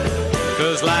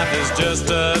 'cause life is just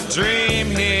a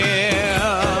dream here.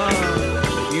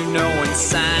 You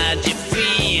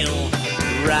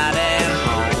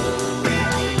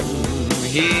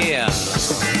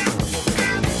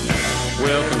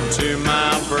welcome to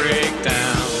my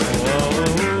breakdown.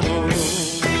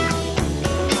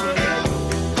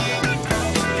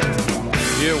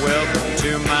 You're welcome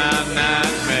to my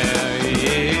nightmare,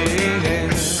 yeah.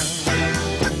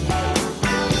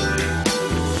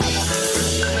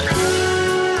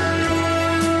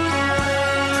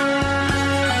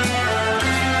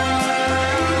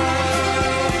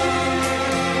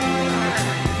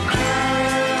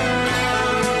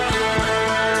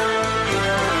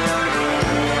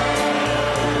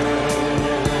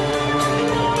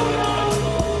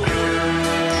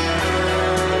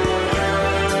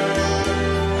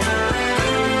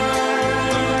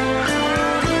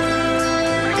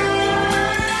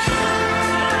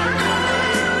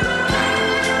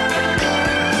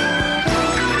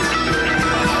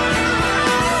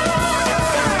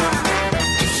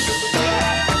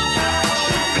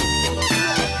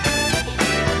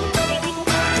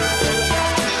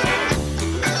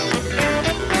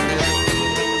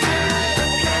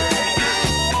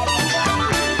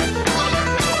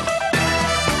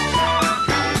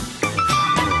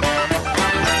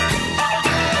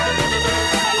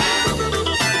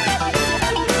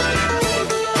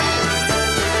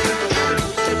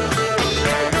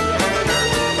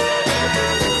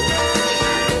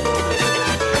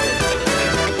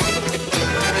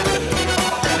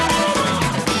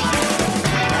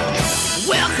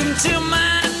 Welcome to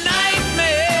my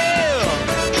nightmare.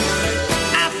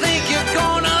 I think you're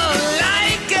gonna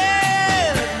like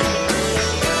it.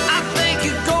 I think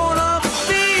you're gonna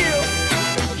feel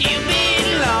you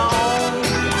belong.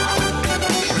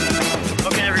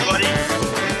 Okay, everybody,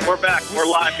 we're back. We're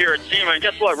live here at SEMA. And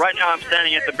guess what? Right now I'm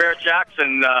standing at the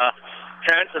Barrett-Jackson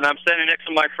tent, and I'm standing next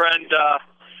to my friend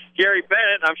Gary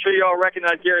Bennett. I'm sure you all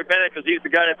recognize Gary Bennett because he's the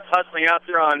guy that's hustling out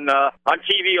there on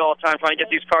TV all the time trying to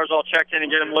get these cars all checked in and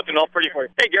get them looking all pretty for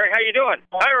you. Hey, Gary, how you doing?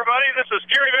 Hi, everybody. This is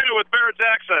Gary Bennett with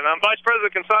Barrett-Jackson. I'm Vice President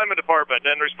of the Consignment Department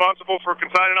and responsible for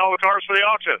consigning all the cars for the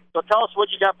auction. So tell us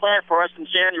what you got planned for us in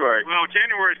January. Well,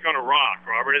 January's going to rock,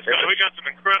 Robert. We got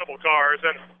some incredible cars,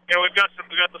 and we've got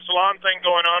the salon thing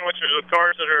going on, which is with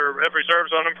cars that have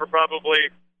reserves on them for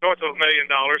probably north of $1 million.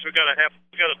 We got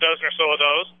a dozen or so of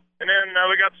those. And then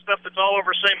we got stuff that's all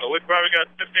over SEMA. We've probably got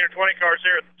 15 or 20 cars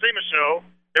here at the SEMA show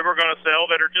that we're going to sell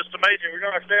that are just amazing. We're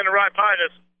going to stand right by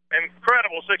this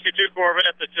incredible 62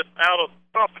 Corvette that's just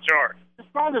off the chart.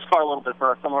 Describe this car a little bit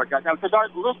for some of our guys. Now, because our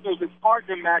listeners, it's hard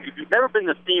to imagine. If you've never been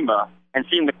to SEMA and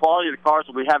seen the quality of the cars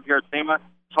that we have here at SEMA,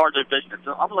 it's hard to envision it.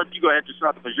 So I'm going to let you go ahead and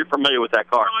describe it because you're familiar with that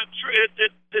car. Well,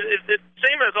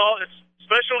 SEMA is all it's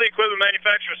Specialty Equipment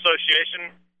Manufacturers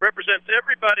Association. Represents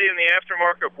everybody in the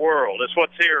aftermarket world. Is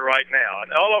what's here right now, and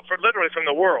all over literally from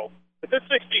the world. But this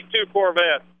 62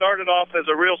 Corvette started off as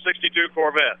a real 62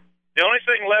 Corvette. The only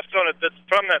thing left on it that's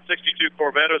from that 62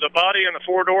 Corvette are the body and the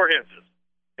four-door hinges.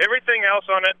 Everything else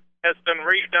on it has been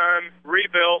redone,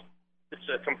 rebuilt. It's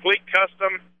a complete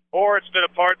custom, or it's been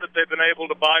a part that they've been able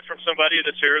to buy from somebody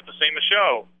that's here at the SEMA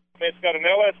show. I mean, it's got an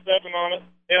LS7 on it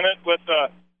with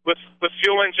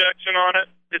fuel injection on it.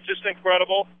 It's just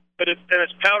incredible. But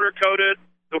it's powder coated.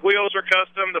 The wheels are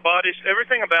custom. The bodies,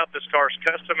 everything about this car is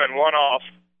custom and one-off,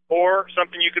 or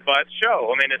something you could buy at the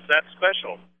show. I mean, it's that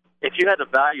special. If you had to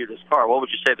value this car, what would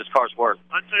you say this car's worth?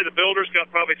 I'd say the builder's got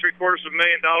probably $750,000 in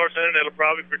it. It'll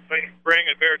probably bring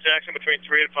a Barrett-Jackson between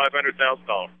 $300,000 and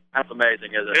 $500,000. That's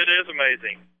amazing, isn't it? It is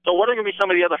amazing. So what are going to be some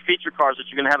of the other feature cars that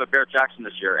you're going to have at Barrett-Jackson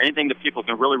this year? Anything that people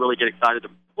can really, really get excited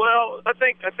about? Well, I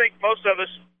think most of us.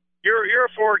 You're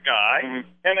a Ford guy, and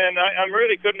then I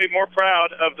really couldn't be more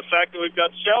proud of the fact that we've got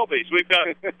Shelbys. We've got,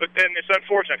 and it's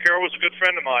unfortunate. Carroll was a good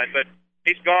friend of mine, but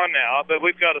he's gone now. But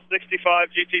we've got a 65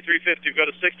 GT350, we've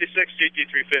got a 66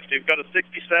 GT350, we've got a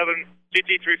 67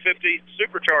 GT350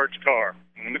 supercharged car.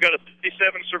 We've got a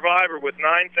 57 Survivor with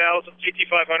 9,000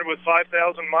 GT500 with 5,000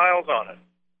 miles on it.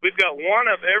 We've got one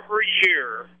of every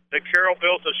year that Carroll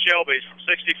built of Shelbys from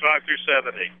 65 through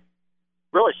 70.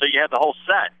 Really? So you had the whole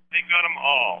set? They got them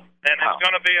all. And It's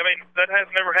going to be, I mean, that has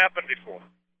never happened before.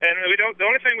 And the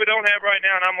only thing we don't have right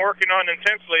now, and I'm working on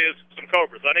intensely, is some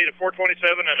Cobras. I need a 427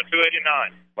 and a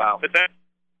 289. Wow. But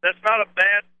that's not a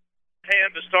bad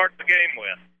hand to start the game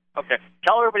with. Okay.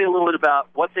 Tell everybody a little bit about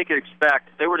what they could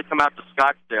expect if they were to come out to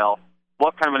Scottsdale.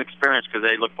 What kind of an experience could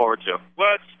they look forward to?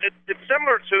 Well, it's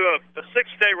similar to a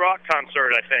 6-day rock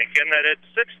concert, I think, in that it's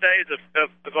 6 days of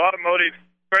automotive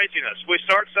craziness. We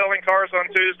start selling cars on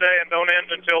Tuesday and don't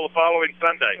end until the following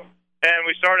Sunday. And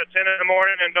we start at 10 in the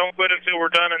morning and don't quit until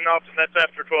we're done, and often that's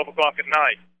after 12 o'clock at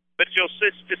night. But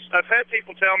I've had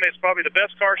people tell me it's probably the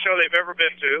best car show they've ever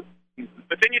been to.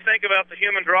 But then you think about the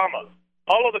human drama.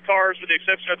 All of the cars, with the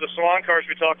exception of the salon cars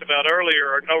we talked about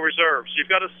earlier, are no reserves. You've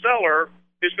got a seller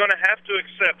who's going to have to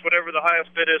accept whatever the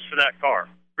highest bid is for that car,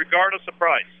 regardless of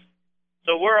price.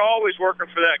 So we're always working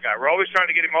for that guy. We're always trying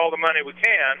to get him all the money we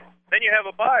can. Then you have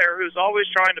a buyer who's always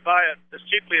trying to buy it as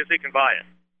cheaply as he can buy it.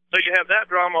 So you have that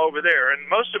drama over there. And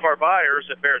most of our buyers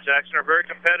at Barrett-Jackson are very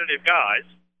competitive guys.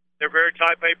 They're very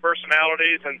type A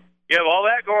personalities, and you have all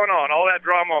that going on, all that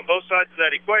drama on both sides of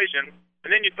that equation. And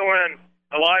then you throw in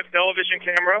a live television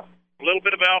camera, a little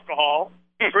bit of alcohol,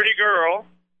 pretty girl,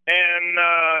 and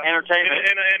entertainment.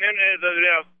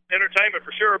 Entertainment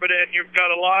for sure, but then you've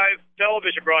got a live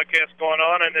television broadcast going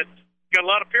on, and it's got a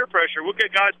lot of peer pressure. We'll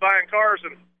get guys buying cars,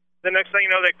 and the next thing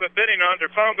you know, they quit bidding on it.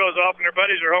 Their phone goes off, and their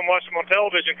buddies are home watching them on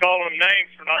television, calling them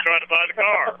names for not trying to buy the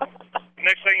car.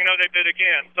 Next thing you know, they bid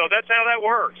again. So that's how that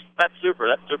works. That's super.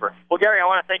 That's super. Well, Gary, I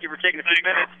want to thank you for taking a few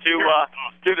minutes to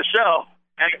do the show.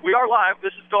 And we are live.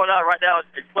 This is going on right now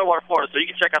in Clearwater, Florida, so you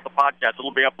can check out the podcast.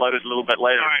 It'll be uploaded a little bit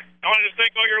later. All right. I want to just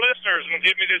thank all your listeners and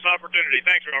give me this opportunity.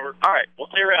 Thanks, Robert. All right. We'll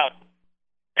see you around.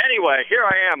 Anyway, here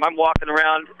I am. I'm walking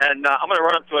around, and I'm going to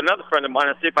run up to another friend of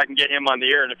mine and see if I can get him on the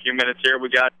air in a few minutes here.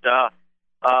 We got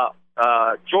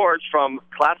George from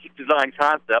Classic Design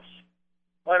Concepts.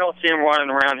 I don't see him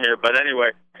running around here, but anyway.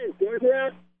 Hey, George,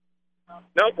 yeah?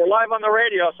 Nope, we're live on the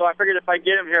radio, so I figured if I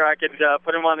get him here, I could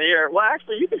put him on the air. Well,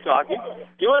 actually, you can talk.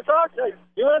 You want to talk?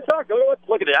 You want to talk?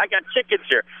 Look at it. I got chickens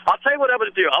here. I'll tell you what I'm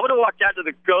going to do. I'm going to walk down to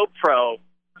the GoPro.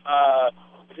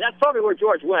 That's probably where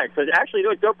George went, because actually, you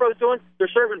know what GoPro's doing?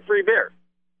 They're serving free beer.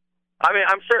 I mean,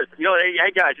 I'm serious. You know,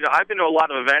 hey guys, you know, I've been to a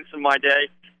lot of events in my day,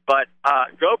 but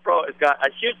GoPro has got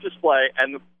a huge display,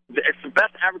 and it's the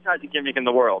best advertising gimmick in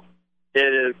the world. It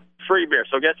is free beer.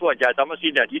 So guess what, guys? I'm going to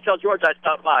see that. You tell George I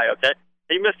stopped by, okay?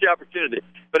 He missed the opportunity.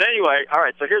 But anyway, all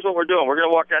right, so here's what we're doing. We're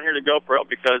going to walk down here to GoPro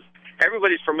because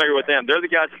everybody's familiar with them. They're the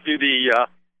guys that do the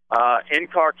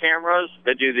in-car cameras.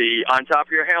 They do the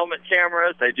on-top-of-your-helmet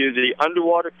cameras. They do the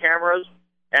underwater cameras.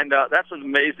 And that's an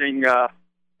amazing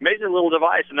little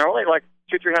device. And they're only like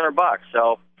 $200-300.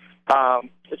 So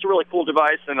it's a really cool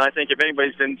device. And I think if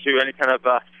anybody's into any kind of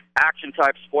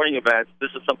action-type sporting events,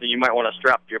 this is something you might want to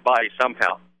strap to your body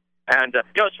somehow. And,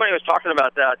 you know, it's funny, I was talking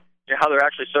about that, you know, how they're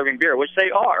actually serving beer, which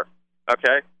they are,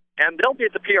 okay? And they'll be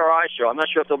at the PRI show. I'm not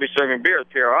sure if they'll be serving beer at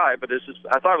the PRI, but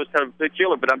I thought it was kind of a big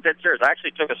deal, but I'm dead serious. I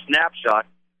actually took a snapshot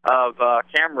of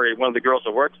Camry, one of the girls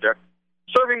that works there,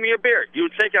 serving me a beer. You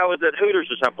would think I was at Hooters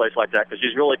or someplace like that because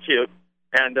she's really cute,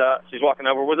 and she's walking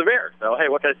over with a beer. So, hey,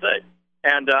 what can I say?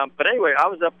 And but anyway, I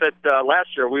was up at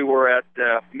last year. We were at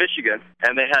Michigan,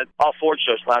 and they had all Ford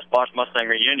shows / Bosch Mustang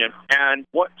reunion. And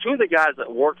two of the guys that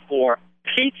worked for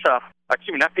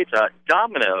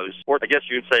Domino's, or I guess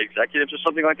you would say executives or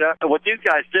something like that. And what these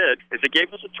guys did is they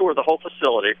gave us a tour of the whole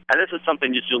facility, and this is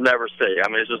something that you'll never see. I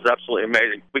mean, this is absolutely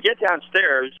amazing. We get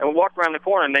downstairs and we walk around the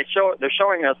corner, and they're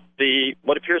showing us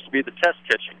what appears to be the test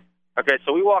kitchen. Okay,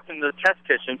 so we walk into the test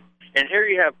kitchen, and here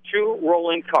you have two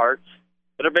rolling carts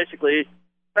that are basically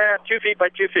 2 feet by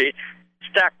 2 feet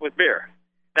stacked with beer.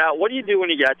 Now, what do you do when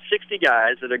you got 60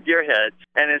 guys that are gearheads,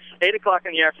 and it's 8 o'clock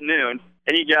in the afternoon,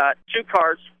 and you got 2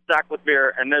 carts stacked with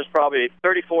beer, and there's probably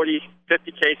 30, 40,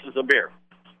 50 cases of beer?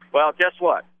 Well, guess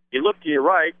what? You look to your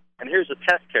right, and here's a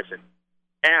test kitchen.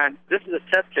 And this is a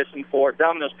test kitchen for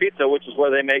Domino's Pizza, which is where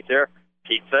they make their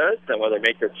pizzas and where they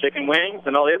make their chicken wings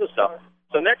and all the other stuff.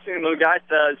 So next thing the guy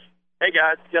says, hey,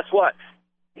 guys, guess what?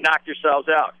 Knock yourselves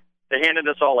out. They handed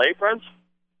us all aprons.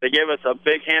 They gave us a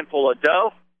big handful of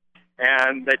dough,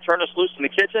 and they turned us loose in the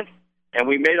kitchen, and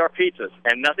we made our pizzas.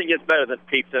 And nothing gets better than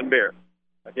pizza and beer.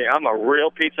 Okay, I'm a real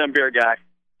pizza and beer guy,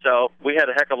 so we had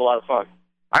a heck of a lot of fun.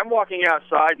 I'm walking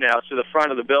outside now to the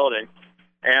front of the building,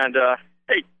 and,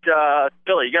 hey,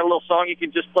 Billy, you got a little song you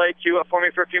can just play, cue up for me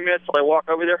for a few minutes while I walk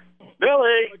over there?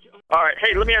 Billy! All right,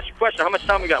 hey, let me ask you a question. How much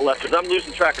time we got left? Because I'm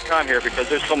losing track of time here because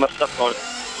there's so much stuff going on.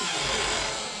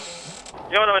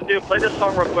 You know what I'm going to do? Play this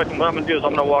song real quick, and what I'm going to do is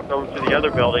I'm going to walk over to the other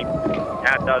building,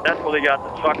 and that's where they got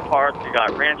the truck parts, they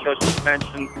got Rancho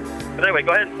suspension. But anyway,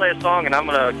 go ahead and play a song, and I'm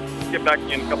going to get back to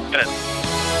you in a couple minutes.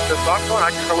 The song's going,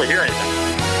 I can't really hear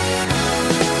anything.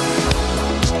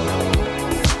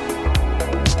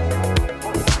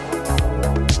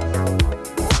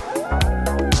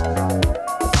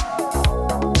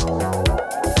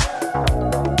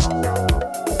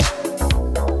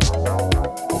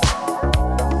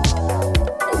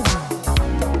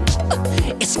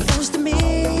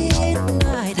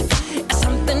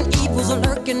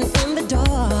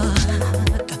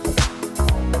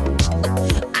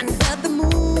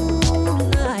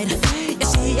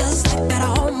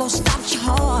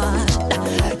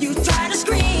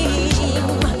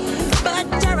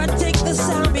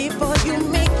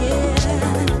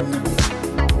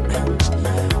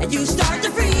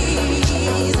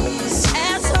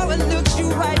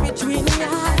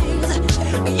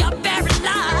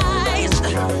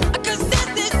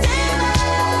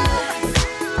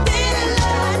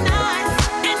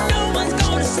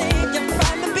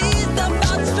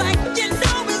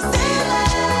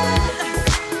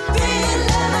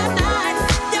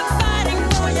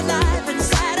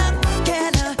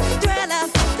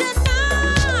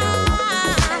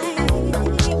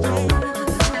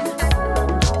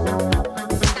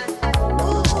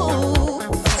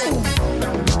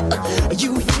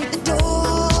 You hear the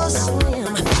door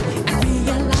slam and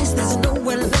realize there's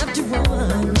nowhere left to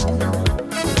run.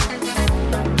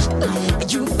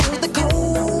 You feel the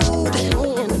cold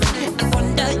hand and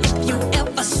wonder if you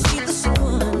ever see the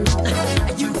sun.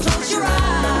 You close your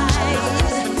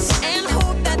eyes and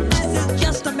hope that this is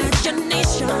just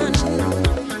imagination.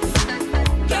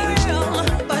 Girl,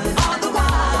 but all the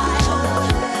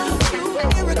while you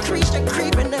hear a creature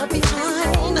creeping up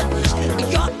behind.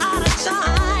 You're out of time.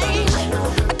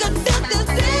 I could feel this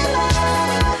feeling.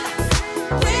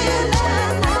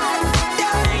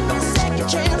 There ain't no second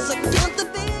chance against the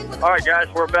thing. All right, guys,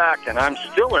 we're back, and I'm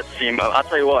still at SEMA. I'll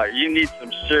tell you what, you need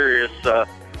some serious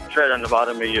tread on the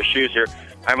bottom of your shoes here.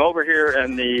 I'm over here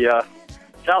in the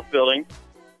South Building.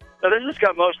 Now, this has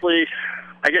got mostly,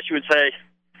 I guess you would say,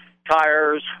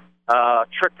 tires,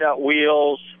 tricked-out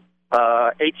wheels,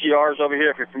 ATRs over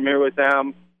here, if you're familiar with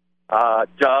them.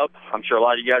 Dub, I'm sure a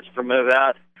lot of you guys are familiar with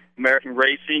that. American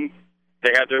Racing,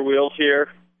 they have their wheels here.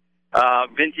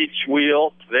 Vintage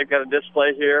Wheel, they've got a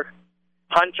display here.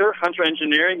 Hunter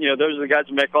Engineering, those are the guys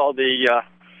who make all the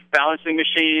balancing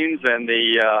machines and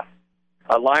the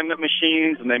alignment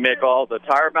machines, and they make all the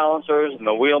tire balancers and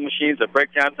the wheel machines that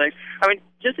break down things. I mean,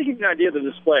 just to give you an idea of the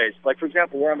displays, like, for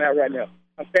example, where I'm at right now,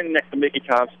 I'm standing next to Mickey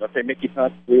Thompson. Okay, Mickey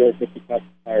Thompson wheels, Mickey Thompson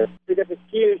tires. We got this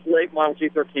huge late model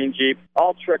G13 Jeep,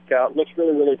 all tricked out, looks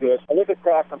really, really good. I look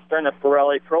across, I'm staring at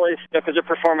Pirelli, because they're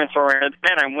performance-oriented.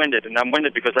 Man, I'm winded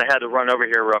because I had to run over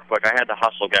here real quick. I had to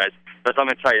hustle, guys. But I'm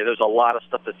going to tell you, there's a lot of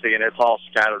stuff to see, and it's all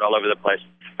scattered all over the place.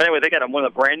 But anyway, they got one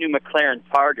of the brand-new McLaren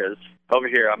Targas over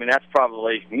here. I mean, that's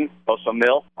probably close to a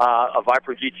mil. A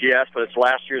Viper GTS, but it's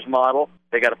last year's model.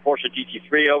 They got a Porsche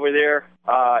GT3 over there.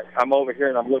 I'm over here,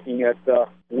 and I'm looking at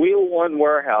Wheel One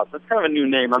Warehouse. That's kind of a new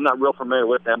name. I'm not real familiar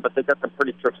with them, but they've got some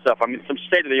pretty trick stuff. I mean, some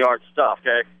state-of-the-art stuff,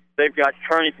 okay? They've got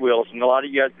Kearney wheels, and a lot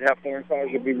of you guys that have foreign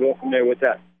cars will be real familiar with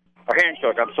that. Or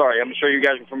Hancock, I'm sorry. I'm sure you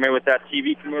guys are familiar with that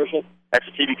TV commercial. That's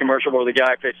a TV commercial where the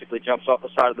guy basically jumps off the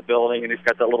side of the building, and he's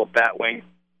got that little bat wing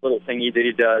little thingy that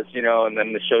he does, and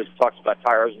then the show talks about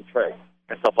tires and trade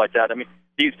and stuff like that. I mean,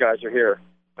 these guys are here,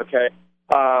 okay?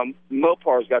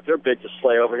 Mopar's got their big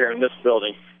display over here in this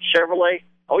building. Chevrolet,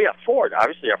 oh yeah, Ford.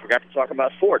 Obviously, I forgot to talk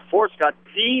about Ford. Ford's got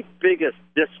the biggest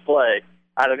display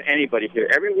out of anybody here.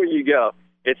 Everywhere you go,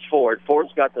 it's Ford.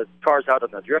 Ford's got the cars out on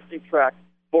the drifting track.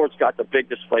 Ford's got the big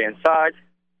display inside.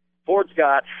 Ford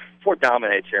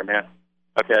dominates here, man.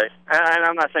 Okay, and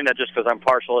I'm not saying that just because I'm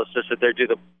partial. It's just that they do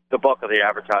the bulk of the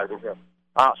advertising here.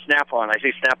 Snap-on, I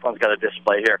see Snap-on's got a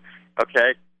display here.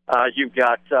 Okay, you've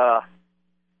got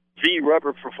V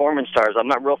Rubber Performance tires. I'm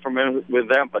not real familiar with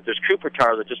them, but there's Cooper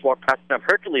tires that just walk past them.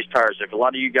 Hercules tires. If a lot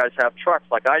of you guys have trucks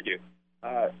like I do,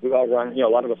 we all run. A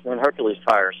lot of us run Hercules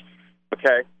tires.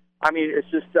 Okay, I mean it's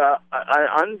just an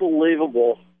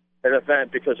unbelievable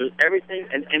event because there's everything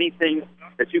and anything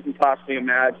that you can possibly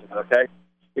imagine. Okay.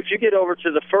 If you get over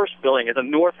to the first building at the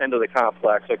north end of the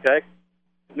complex, okay,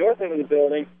 north end of the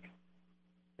building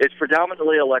is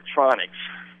predominantly electronics,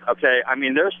 okay? I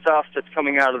mean, there's stuff that's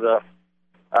coming out of the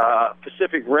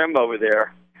Pacific Rim over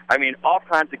there. I mean, all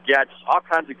kinds of gadgets, all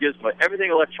kinds of gizmos,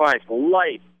 everything electronics,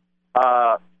 light,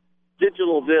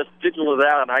 digital this, digital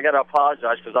that, and I got to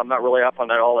apologize because I'm not really up on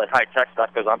all that high-tech stuff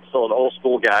because I'm still an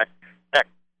old-school guy. Heck,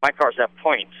 my cars have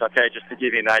points, okay, just to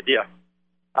give you an idea.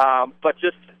 But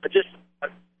just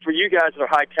for you guys that are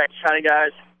high-tech kind of guys,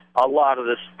 a lot of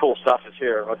this cool stuff is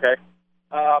here, okay?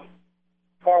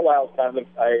 Carlisle's kind of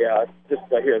just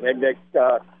here. They make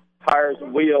tires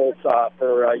and wheels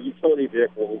for utility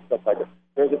vehicles and stuff like that.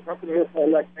 There's a company here called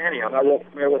Lexani. I'm not real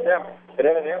familiar with them. But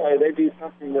evidently, they do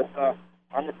something with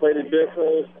armor-plated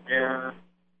vehicles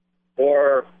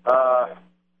or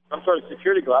some sort of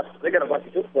security glass. They got a bunch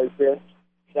of displays here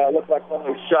that look like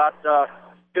someone shot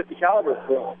 50 caliber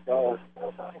through them. So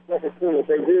that's cool what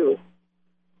they do.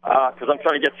 Because I'm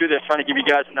trying to get through this, trying to give you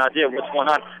guys an idea of what's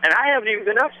going on. And I haven't even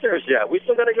been upstairs yet. We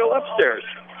still got to go upstairs.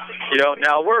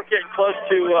 Now we're getting close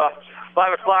to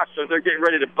 5 o'clock, so they're getting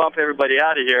ready to bump everybody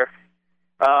out of here.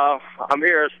 I'm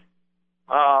here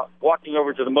walking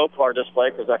over to the Mopar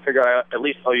display because I figure I at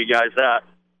least tell you guys that.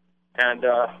 And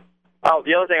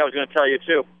the other thing I was going to tell you,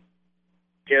 too,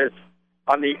 is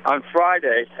on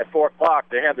Friday at 4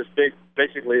 o'clock, they have this big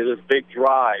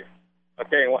drive.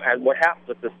 Okay, and what happens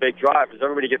with this big drive is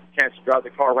everybody gets a chance to drive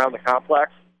the car around the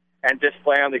complex and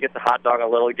display them. They get the hot dog a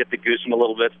little, get the goose them a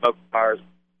little bit, smoke cars.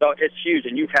 So it's huge,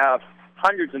 and you have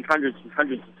hundreds and hundreds and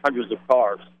hundreds and hundreds of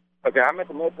cars. Okay, I'm at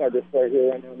the Mopar display here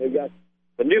right now, and they got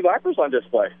the new Vipers on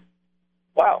display.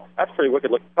 Wow, that's a pretty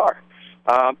wicked-looking car.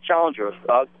 Challenger,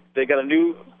 they got a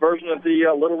new version of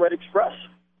the Little Red Express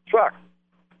truck.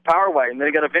 Powerway, and then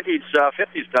they got a vintage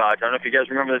 50s Dodge. I don't know if you guys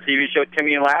remember the TV show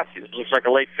Timmy and Lassie. It looks like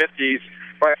a late 50s,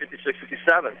 probably 56,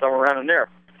 57, somewhere around in there.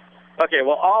 Okay,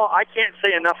 well, I can't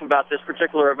say enough about this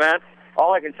particular event.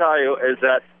 All I can tell you is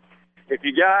that if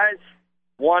you guys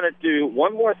want to do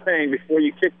one more thing before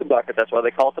you kick the bucket, that's why they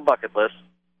call it the bucket list,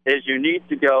 is you need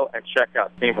to go and check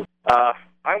out SEMA.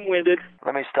 I'm winded.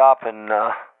 Let me stop and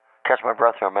catch my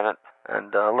breath for a minute and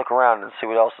look around and see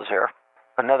what else is here.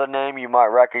 Another name you might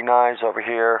recognize over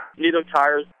here. Nito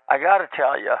Tires. I gotta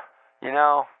tell you,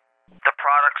 the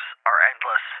products are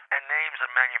endless, and names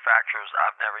and manufacturers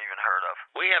I've never even heard of.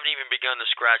 We haven't even begun to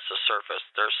scratch the surface.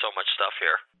 There's so much stuff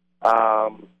here.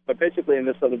 But basically in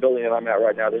this other building that I'm at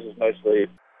right now, this is mostly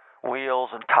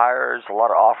wheels and tires, a lot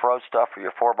of off-road stuff for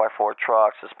your 4x4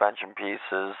 trucks, suspension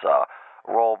pieces,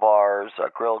 roll bars,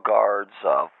 grill guards,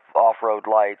 off-road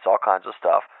lights, all kinds of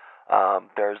stuff.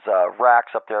 There's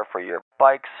racks up there for your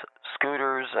bikes,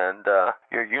 scooters, and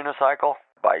your unicycle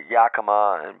by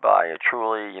Yakima and by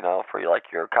Truly, for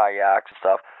your kayaks and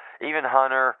stuff. Even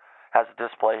Hunter has a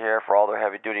display here for all their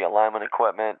heavy-duty alignment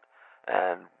equipment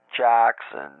and jacks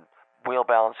and wheel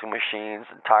balancing machines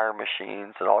and tire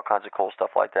machines and all kinds of cool stuff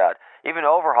like that. Even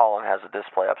Overhauling has a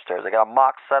display upstairs. They got a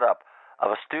mock setup of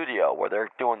a studio where they're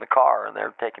doing the car and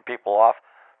they're taking people off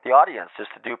the audience just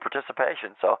to do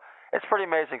participation. So it's pretty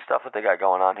amazing stuff that they got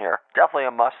going on here. Definitely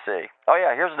a must-see. Oh,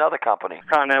 yeah, here's another company.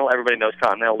 Continental. Everybody knows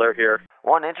Continental. They're here.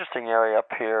 One interesting area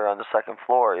up here on the second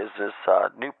floor is this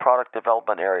new product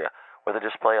development area where they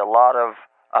display a lot of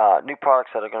new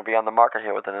products that are going to be on the market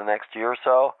here within the next year or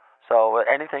so. So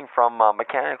anything from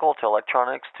mechanical to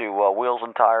electronics to wheels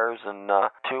and tires and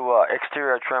to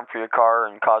exterior trim for your car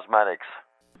and cosmetics.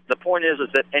 The point is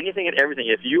that anything and everything,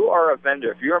 if you are a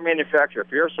vendor, if you're a manufacturer,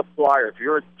 if you're a supplier, if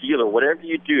you're a dealer, whatever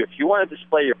you do, if you want to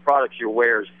display your products, your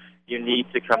wares, you need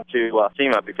to come to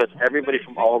SEMA because everybody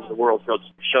from all over the world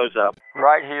shows up.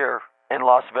 Right here in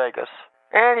Las Vegas.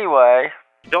 Anyway.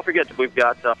 Don't forget that we've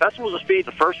got Festivals of Speed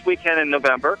the first weekend in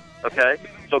November, okay?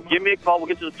 So give me a call. We'll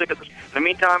get you the tickets. In the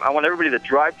meantime, I want everybody to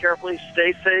drive carefully,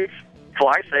 stay safe,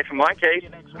 fly safe. In my case,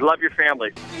 love your family.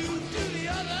 Bring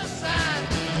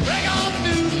on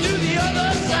to the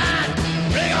other side.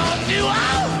 Bring on to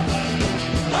our